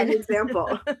glaring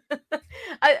example. So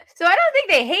I don't think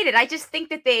they hate it. I just think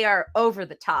that they are over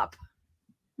the top.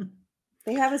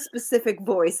 They have a specific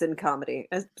voice in comedy,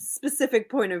 a specific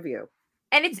point of view.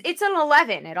 And it's an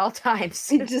 11 at all times.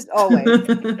 Just always.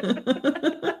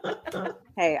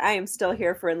 Hey, I am still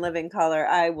here for In Living Color.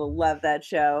 I will love that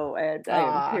show, and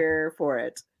I am here for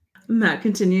it. Matt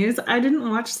continues, I didn't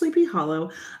watch Sleepy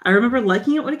Hollow. I remember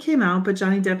liking it when it came out, but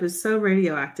Johnny Depp is so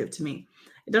radioactive to me.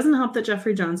 It doesn't help that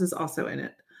Jeffrey Jones is also in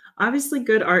it. Obviously,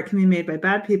 good art can be made by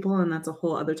bad people, and that's a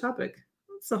whole other topic.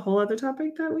 It's a whole other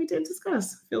topic that we did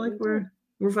discuss. I feel like we're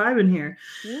vibing here.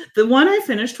 Yeah. The one I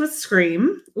finished was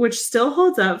Scream, which still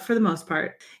holds up for the most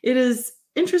part. It is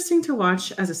interesting to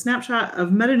watch as a snapshot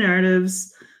of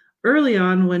meta-narratives early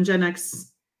on when Gen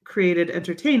X created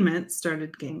entertainment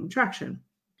started gaining traction.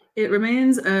 It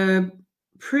remains a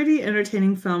pretty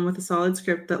entertaining film with a solid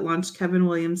script that launched Kevin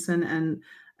Williamson and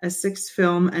a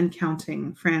 6-film and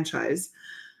counting franchise.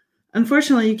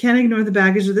 Unfortunately, you can't ignore the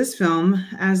baggage of this film,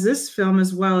 as this film,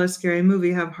 as well as Scary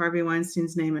Movie, have Harvey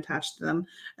Weinstein's name attached to them,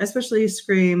 especially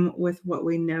Scream with what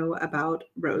we know about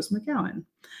Rose McGowan.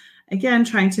 Again,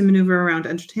 trying to maneuver around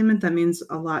entertainment that means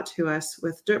a lot to us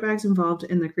with dirtbags involved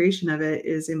in the creation of it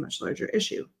is a much larger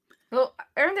issue. Well,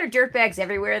 aren't there dirtbags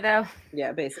everywhere, though?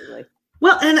 Yeah, basically.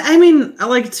 Well, and I mean,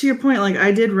 like, to your point, like,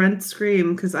 I did rent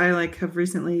Scream because I, like, have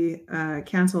recently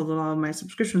canceled all of my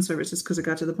subscription services because it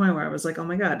got to the point where I was like, oh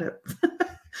my God.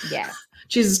 Yeah.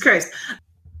 Jesus Christ.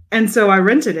 And so I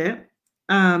rented it.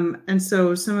 And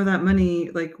so some of that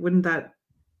money, like, wouldn't that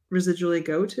residually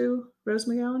go to Rose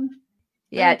McGowan?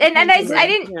 Yeah, and I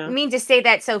didn't mean to say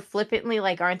that so flippantly,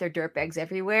 like, aren't there dirtbags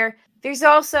everywhere? There's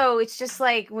also, it's just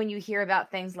like when you hear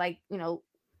about things like, you know,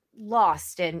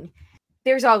 Lost, and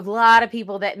there's a lot of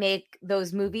people that make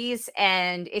those movies,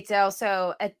 and it's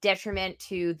also a detriment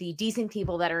to the decent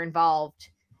people that are involved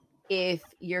if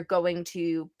you're going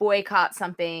to boycott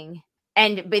something.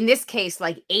 And in this case,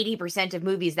 like 80% of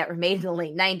movies that were made in the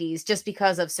late 90s just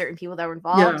because of certain people that were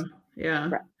involved.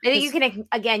 Yeah. I think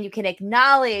you can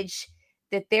acknowledge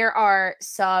that there are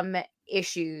some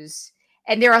issues,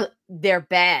 and they're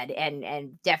bad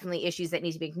and definitely issues that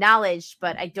need to be acknowledged,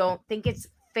 but I don't think it's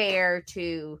fair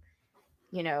to,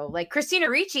 you know, like Christina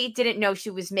Ricci didn't know she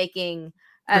was making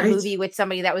a movie with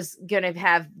somebody that was going to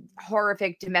have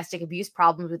horrific domestic abuse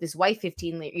problems with his wife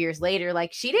 15 years later.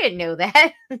 Like, she didn't know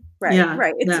that. Right. Yeah,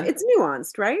 right. It's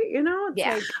nuanced, right? You know? It's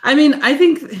yeah. Like, I mean, I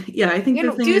think you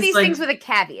know, do these things with a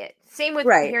caveat. Same with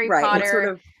Harry Potter. Sort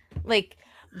of, like,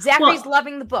 Zachary's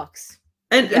loving the books.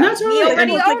 And that's really, he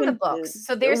already owned the books.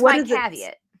 So there's my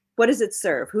caveat. What does it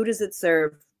serve? Who does it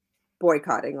serve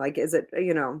boycotting? Like, is it,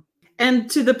 you know? And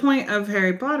to the point of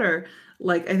Harry Potter,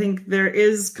 like, I think there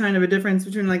is kind of a difference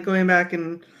between, like, going back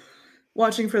and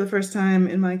watching for the first time,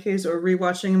 in my case, or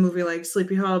rewatching a movie like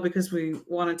Sleepy Hollow because we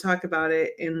want to talk about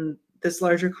it in this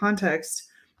larger context.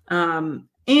 And,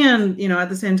 you know, at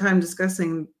the same time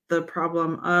discussing the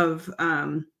problem of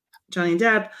Johnny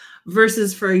Depp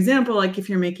versus, for example, like if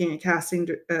you're making a casting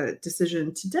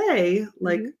decision today,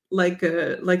 like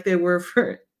they were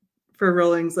for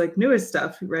Rowling's like newest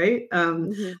stuff, right?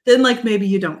 Then like maybe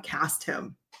you don't cast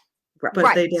him,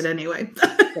 but they did anyway.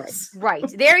 Right.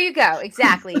 There you go.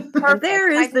 Exactly. Perfect. There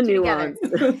is the nuance.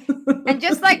 And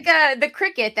just like the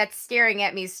cricket that's staring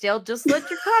at me still, just let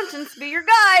your conscience be your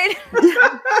guide.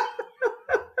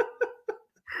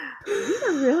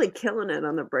 We're really killing it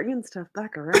on the bringing stuff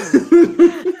back around.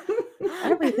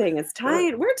 Everything is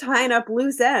tying. We're tying up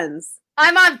loose ends.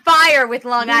 I'm on fire with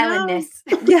Long Islandness.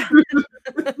 Yeah.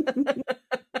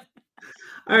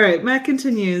 All right, Matt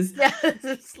continues.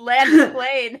 Yes, land the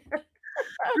plane.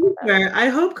 I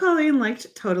hope Colleen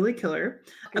liked Totally Killer.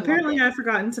 Apparently, I've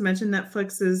forgotten to mention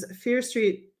Netflix's Fear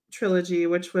Street trilogy,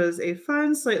 which was a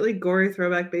fun, slightly gory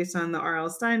throwback based on the R.L.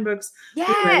 Stine books.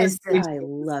 Yes, I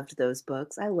loved those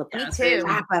books. I loved me too.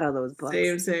 Out of those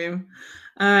books. Same.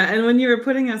 And when you were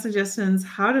putting out suggestions,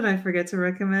 how did I forget to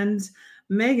recommend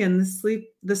Megan,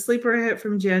 the sleeper hit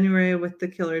from January with the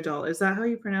killer doll? Is that how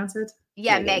you pronounce it?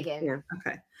 Yeah, Megan. Yeah.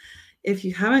 Okay. If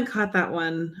you haven't caught that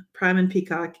one, Prime and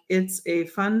Peacock, it's a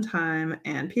fun time,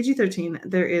 and PG-13.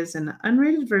 There is an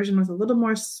unrated version with a little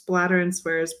more splatter and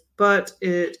swears, but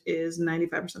it is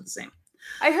 95% the same.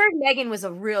 I heard Megan was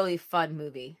a really fun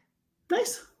movie.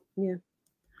 Nice. Yeah.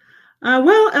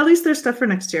 Well, at least there's stuff for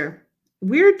next year.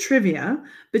 Weird trivia.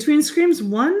 Between Screams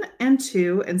 1 and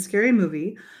 2 and Scary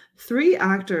Movie, 3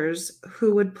 actors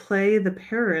who would play the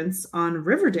parents on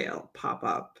Riverdale pop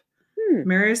up.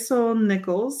 Marisol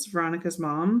Nichols, Veronica's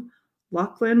mom,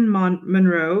 Lachlan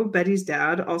Monroe, Betty's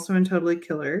dad, also in Totally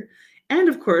Killer, and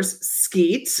of course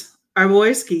Skeet, our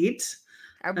boy Skeet.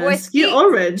 Skeet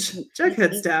Ulrich,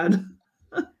 Jughead's dad.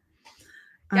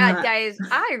 God, guys,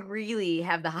 I really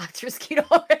have the hots for Skeet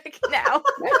Ulrich now.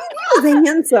 He's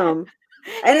handsome.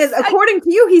 And according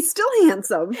to you, he's still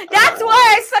handsome. That's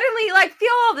why I suddenly like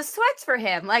feel all the sweats for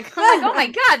him. Like, I'm like, oh my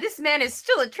God, this man is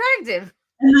still attractive.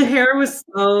 And the hair was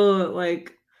so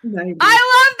like 90s.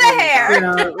 I love the hair.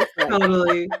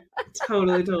 Yeah,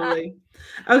 totally.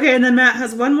 Okay, and then Matt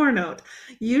has one more note.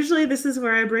 Usually this is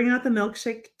where I bring out the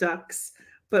milkshake ducks,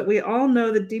 but we all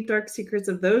know the deep dark secrets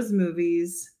of those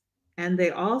movies, and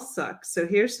they all suck. So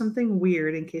here's something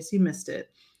weird in case you missed it.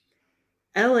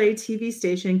 LA TV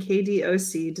station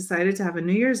KDOC decided to have a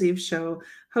New Year's Eve show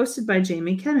hosted by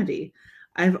Jamie Kennedy.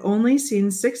 I've only seen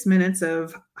 6 minutes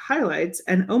of highlights,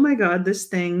 and oh my God, this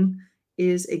thing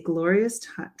is a glorious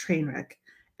train wreck.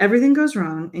 Everything goes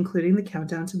wrong, including the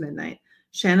countdown to midnight.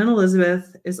 Shannon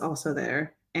Elizabeth is also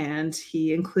there, and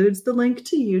he includes the link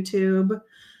to YouTube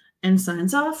and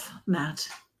signs off, Matt.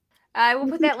 I will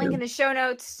put that link in the show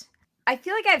notes. I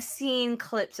feel like I've seen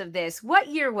clips of this. What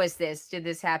year was this? Did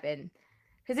this happen?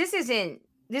 Because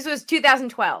this was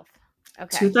 2012.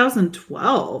 Okay.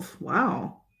 2012.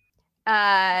 Wow.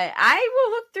 I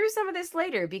will look through some of this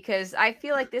later because I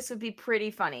feel like this would be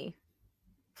pretty funny.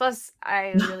 Plus,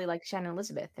 I really like Shannon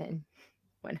Elizabeth, and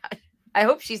why not? I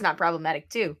hope she's not problematic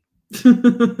too.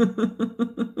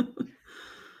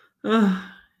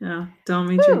 Yeah, don't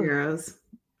meet your heroes.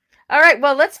 All right,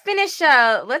 well, let's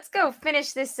go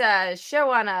finish this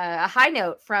show on a high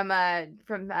note from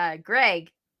Greg.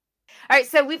 All right,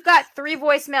 so we've got 3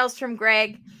 voicemails from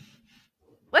Greg.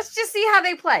 Let's just see how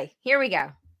they play. Here we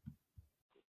go.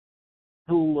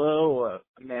 Hello,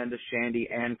 Amanda, Shandy,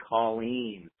 and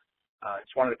Colleen.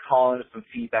 Just wanted to call in some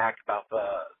feedback about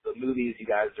the movies you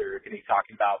guys are going to be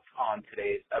talking about on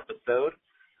today's episode.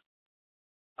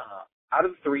 Out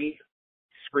of the 3,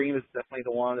 Scream is definitely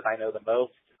the one that I know the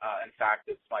most. In fact,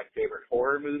 it's my favorite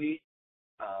horror movie,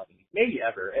 maybe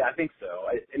ever. I think so.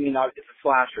 I mean, it's a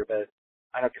slasher, but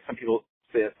I know some people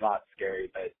say it's not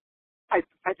scary, but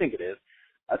I think it is,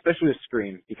 especially with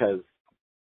Scream, because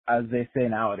as they say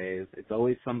nowadays, it's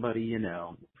always somebody you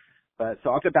know. But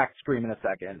so I'll get back to Scream in a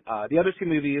second. The other 2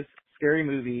 movies, Scary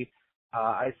Movie,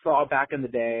 I saw back in the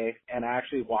day, and I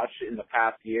actually watched it in the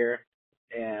past year.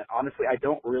 And honestly, I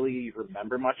don't really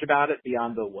remember much about it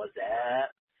beyond the was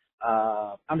that.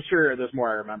 I'm sure there's more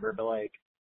I remember, but like,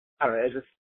 I don't know, it just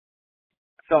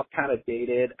felt kind of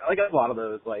dated. Like a lot of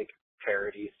those like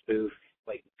parody, spoof,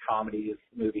 like comedies,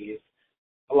 movies.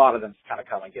 A lot of them just kind of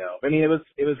come and go. I mean, it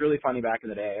was really funny back in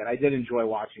the day, and I did enjoy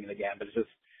watching it again. But it just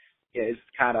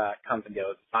kind of comes and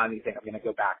goes. It's not anything I'm going to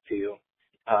go back to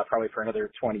probably for another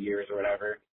 20 years or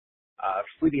whatever.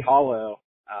 Sleepy Hollow,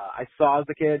 I saw as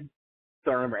a kid.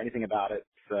 Don't remember anything about it,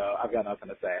 so I've got nothing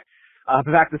to say. But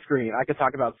back to Scream. I could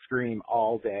talk about Scream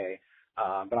all day,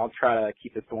 but I'll try to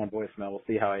keep this to one voicemail. We'll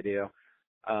see how I do.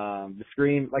 The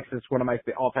Scream, like I said, it's one of my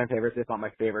all-time favorites, if not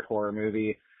my favorite horror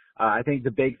movie. I think the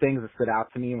big things that stood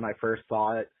out to me when I first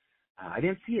saw it, I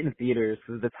didn't see it in theaters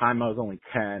because at the time I was only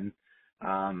 10.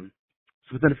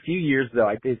 So within a few years, though,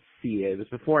 I did see it. It was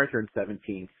before I turned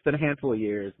 17. It's been a handful of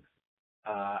years.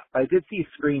 But I did see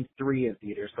Scream 3 in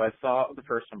theaters, so I saw the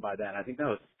first one by then. I think that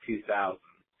was 2000.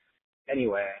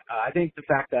 Anyway, I think the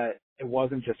fact that it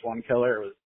wasn't just one killer,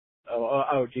 it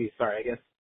was, sorry, I guess,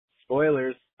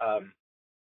 spoilers.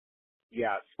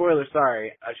 Spoilers,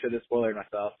 sorry, I should have spoiled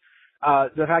myself.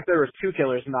 The fact that there was 2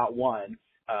 killers, not one,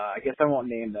 I guess I won't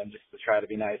name them just to try to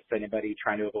be nice to anybody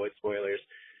trying to avoid spoilers.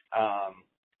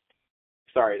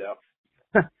 Sorry, though.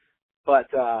 But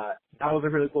that was a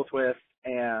really cool twist.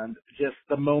 And just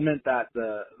the moment that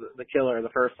the killer, the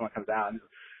first one, comes out, and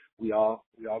we all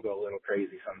go a little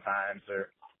crazy sometimes. Or,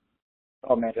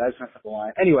 oh man, did I just mess up the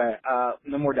line? Anyway,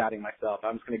 no more doubting myself.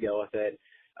 I'm just gonna go with it.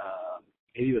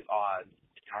 Maybe it was odd.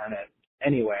 Darn it.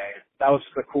 Anyway, that was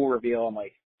just a cool reveal. I'm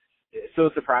like, it's so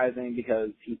surprising because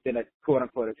he'd been quote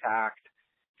unquote attacked,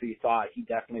 so you thought he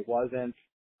definitely wasn't.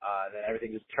 Then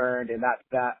everything just turned, and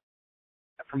that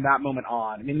from that moment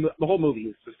on, I mean, the whole movie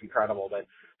is just incredible, but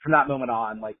from that moment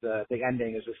on, like the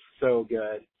ending is just so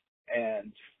good,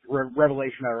 and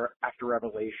revelation after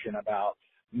revelation about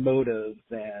motives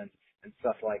and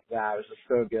stuff like that. It was just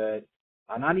so good.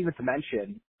 Not even to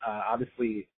mention,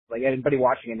 obviously, like anybody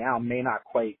watching it now may not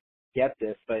quite get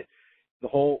this, but the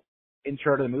whole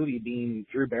intro to the movie being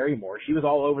Drew Barrymore, she was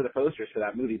all over the posters for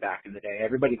that movie back in the day.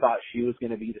 Everybody thought she was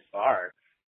going to be the star.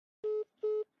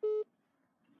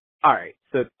 All right,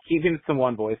 so keeping it to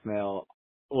one voicemail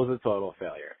was a total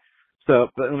failure. So,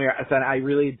 but I said I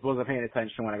really wasn't paying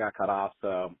attention when I got cut off,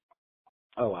 so,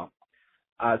 oh well.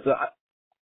 So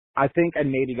I think I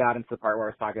maybe got into the part where I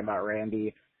was talking about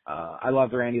Randy. I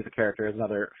loved Randy as a character, as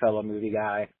another fellow movie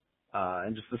guy,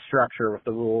 and just the structure with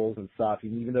the rules and stuff.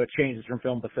 Even though it changes from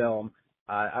film to film,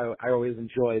 I always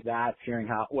enjoyed that, hearing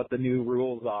what the new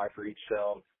rules are for each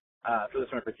film. For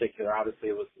this one in particular, obviously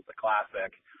it was the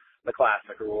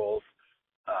classic rules.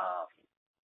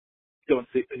 Don't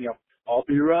see, I'll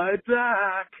be right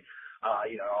back.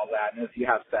 All that, and if you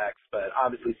have sex, but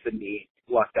obviously Sydney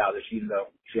lucked out that even though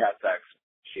she had sex,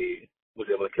 she was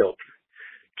able to kill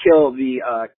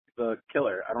the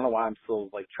killer. I don't know why I'm still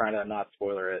trying to not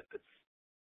spoiler it. It's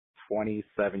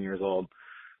 27 years old.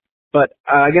 But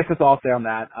I guess that's all I'll say on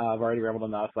that. I've already rambled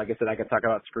enough. Like I said, I could talk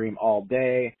about Scream all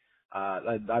day.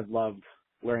 I've loved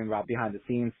learning about behind the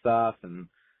scenes stuff, and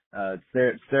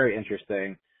it's very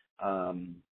interesting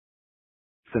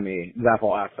to me, that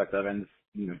whole aspect of it. And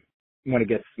when it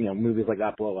gets movies like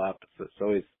that blow up, it's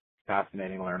always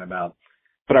fascinating to learn about.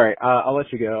 But all right, I'll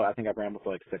let you go. I think I've rambled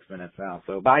for 6 minutes now.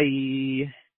 So bye.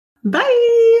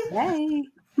 Bye. Bye.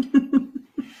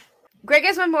 Greg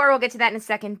has one more. We'll get to that in a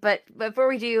second. But before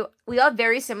we do, we all have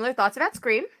very similar thoughts about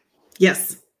Scream.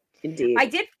 Yes, indeed.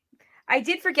 I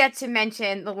did forget to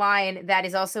mention the line that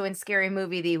is also in Scary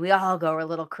Movie, we all go a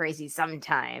little crazy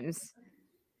sometimes.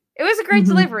 It was a great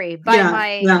delivery by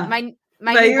my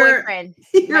new boyfriend.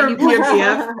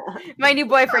 My new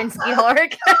boyfriend,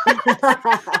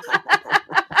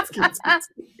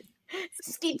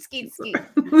 Skeet. Skeet.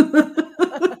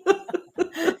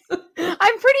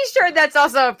 I'm pretty sure that's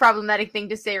also a problematic thing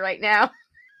to say right now.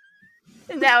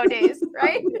 Nowadays,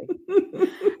 right?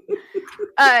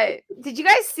 Did you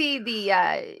guys see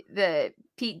the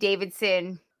Pete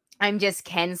Davidson "I'm Just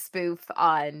Ken" spoof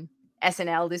on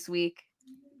SNL this week?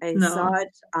 I saw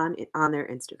it on their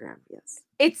Instagram. Yes,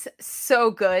 it's so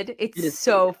good. It's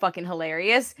so fucking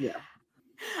hilarious. Yeah,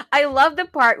 I love the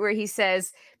part where he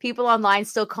says people online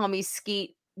still call me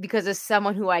Skeet because of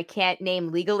someone who I can't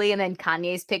name legally, and then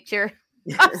Kanye's picture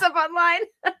pops up online.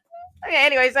 Okay,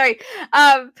 anyway, sorry.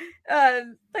 I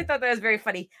thought that was very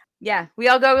funny. Yeah, we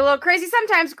all go a little crazy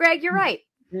sometimes, Greg. You're right.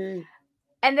 Mm.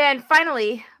 And then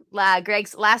finally,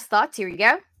 Greg's last thoughts. Here you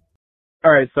go.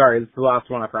 All right, sorry. This is the last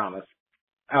one, I promise.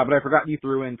 But I forgot you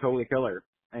threw in Totally Killer.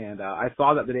 And I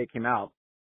saw that the day it came out.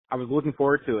 I was looking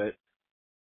forward to it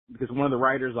because one of the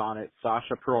writers on it,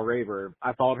 Sasha Pearl Raver,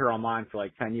 I followed her online for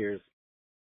like 10 years.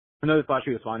 I know they thought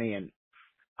she was funny, and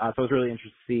so I was really interested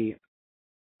to see.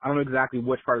 I don't know exactly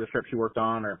which part of the script she worked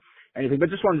on or anything, but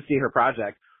just wanted to see her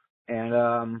project. And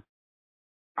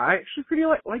I actually pretty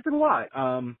liked it a lot.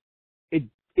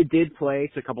 It did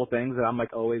play to a couple things that I'm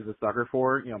like always a sucker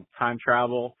for, time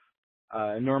travel.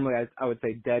 Normally I would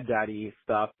say dead daddy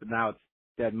stuff, but now it's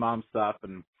dead mom stuff,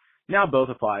 and now both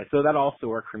apply. So that also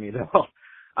worked for me though.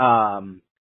 And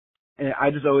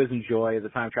I just always enjoy the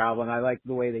time travel, and I like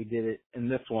the way they did it in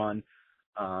this one.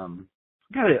 I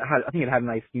think it had a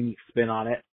nice unique spin on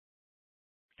it.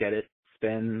 Get it?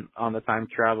 Spin on the time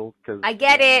travel, because I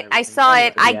get it. I saw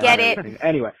it. I get it.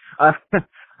 Anyway, I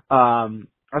thought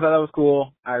that was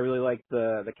cool. I really liked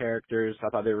the characters. I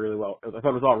thought they were really well. I thought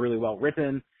it was all really well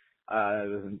written. It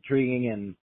was intriguing,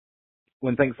 and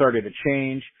when things started to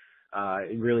change,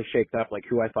 it really shaped up like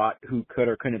who I thought who could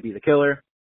or couldn't be the killer.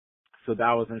 So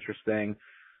that was interesting.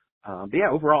 But yeah,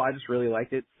 overall, I just really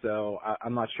liked it. So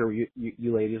I'm not sure what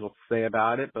you ladies will say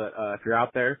about it, but if you're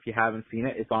out there, if you haven't seen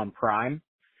it, it's on Prime.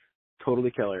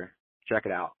 Totally Killer. Check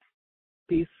it out.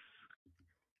 Peace.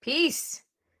 Peace.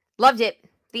 Loved it.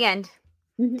 The end.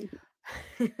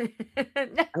 Okay,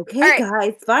 right.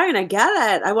 Guys, fine. I get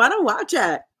it. I want to watch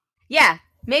it. Yeah.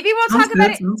 Maybe we'll talk about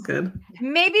it. Sounds good.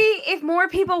 Maybe if more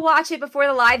people watch it before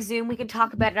the live Zoom, we can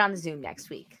talk about it on the Zoom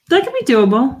next week. That could be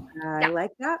doable. I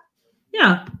like that.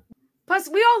 Yeah. Plus,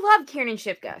 we all love Kiernan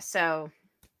Shipka, so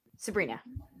Sabrina.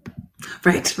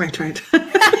 Right.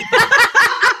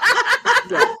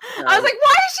 I was like,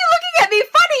 why is she looking at me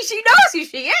funny? She knows who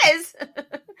she is.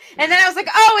 And then I was like,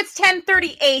 oh, it's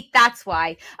 10:38. That's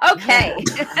why. Okay.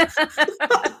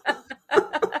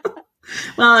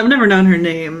 Well, I've never known her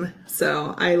name,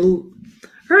 so I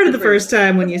heard it the first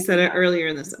time when you said it earlier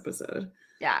in this episode.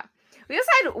 Yeah. We also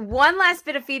had one last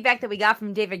bit of feedback that we got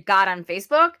from David Gott on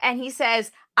Facebook, and he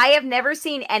says, I have never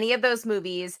seen any of those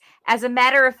movies. As a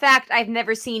matter of fact, I've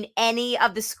never seen any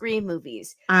of the Scream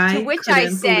movies. To which I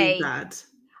say,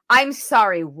 I'm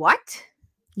sorry, what?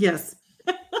 Yes.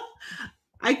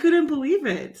 I couldn't believe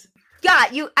it. Yeah,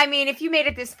 if you made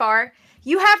it this far,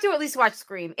 you have to at least watch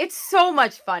Scream. It's so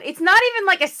much fun. It's not even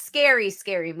like a scary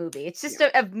movie. It's just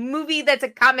a movie that's a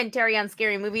commentary on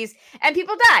scary movies, and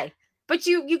people die. But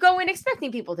you go in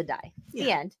expecting people to die. Yeah.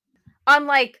 The end.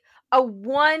 Unlike a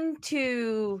 1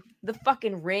 to the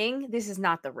fucking Ring, this is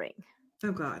not the Ring.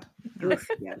 Oh God.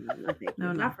 Yeah,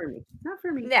 no, not for me. Not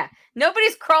for me. Yeah.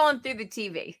 Nobody's crawling through the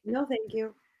TV. No, thank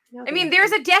you. No,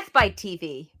 there's a death by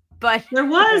TV, but there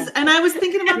was, and I was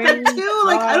thinking about that too.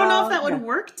 Like, I don't know if that would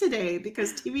work today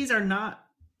because TVs are not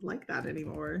like that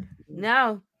anymore.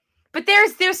 No. But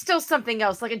there's still something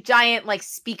else, like a giant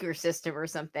speaker system or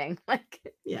something.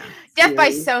 Death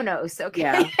by Sonos, okay?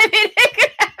 Yeah. It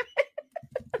could happen.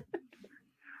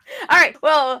 All right.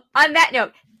 Well, on that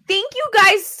note, thank you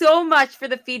guys so much for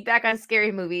the feedback on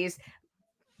scary movies,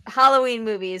 Halloween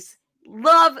movies.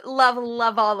 Love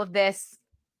all of this.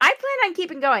 I plan on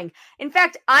keeping going. In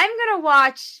fact, I'm going to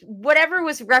watch whatever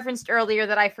was referenced earlier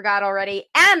that I forgot already.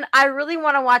 And I really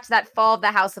want to watch that Fall of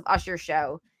the House of Usher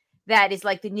show. That is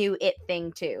like the new It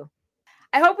thing too.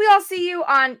 I hope we all see you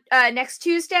on next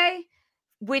Tuesday,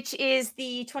 which is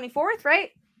the 24th,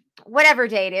 right? Whatever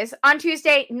day it is. On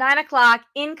Tuesday, 9:00,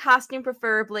 in costume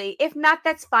preferably. If not,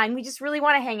 that's fine. We just really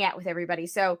want to hang out with everybody.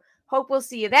 So hope we'll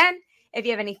see you then. If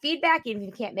you have any feedback, even if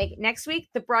you can't make it next week,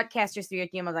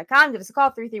 thebroadcasters3@gmail.com. Give us a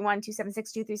call,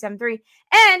 331-276-2373.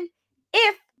 And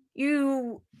if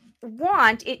you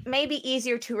want, it may be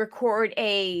easier to record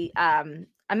a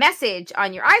message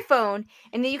on your iPhone,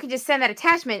 and then you can just send that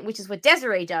attachment, which is what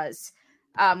Desiree does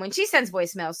when she sends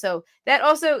voicemail. So that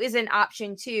also is an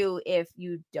option too. If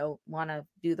you don't want to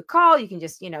do the call, you can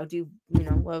just,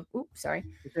 sorry.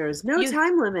 There's no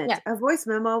time limit. Yeah. A voice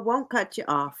memo won't cut you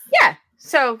off. Yeah.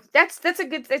 So that's a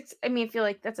good, I feel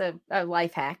like that's a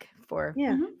life hack for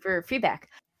feedback.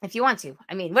 If you want to,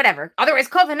 whatever. Otherwise,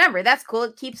 call the number. That's cool.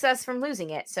 It keeps us from losing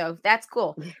it. So that's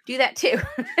cool. Do that too.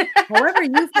 However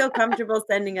you feel comfortable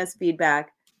sending us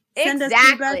feedback. Send us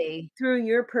feedback through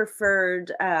your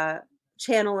preferred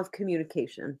channel of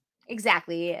communication.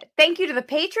 Exactly. Thank you to the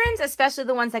patrons, especially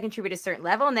the ones that contribute a certain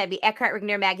level, and that'd be Eckhart,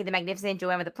 Rigner, Maggie the Magnificent,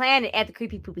 Joanne with the Plan, and Ed the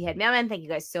Creepy Poopy Head Mailman. Thank you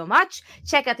guys so much.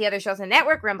 Check out the other shows on the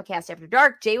network, Rumblecast After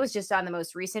Dark. Jay was just on the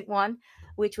most recent one,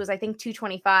 which was, I think,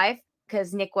 225,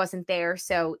 because Nick wasn't there,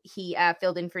 so he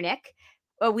filled in for Nick.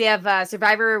 We have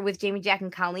Survivor with Jamie, Jack,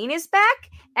 and Colleen is back,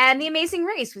 and The Amazing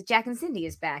Race with Jack and Cindy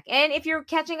is back. And if you're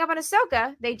catching up on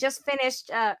Ahsoka, they just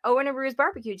finished, Owen and Rue's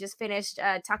Barbecue just finished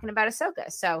talking about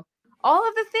Ahsoka. So all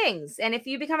of the things. And if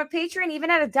you become a patron,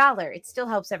 even at $1, it still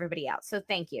helps everybody out. So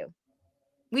thank you.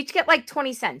 We each get like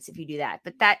 20 cents if you do that,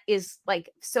 but that is like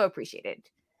so appreciated.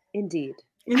 Indeed.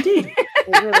 It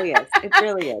really is. It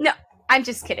really is. No. I'm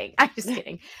just kidding.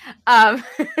 No,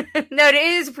 it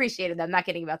is appreciated. I'm not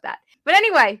kidding about that. But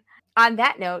anyway, on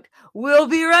that note, we'll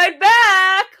be right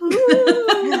back.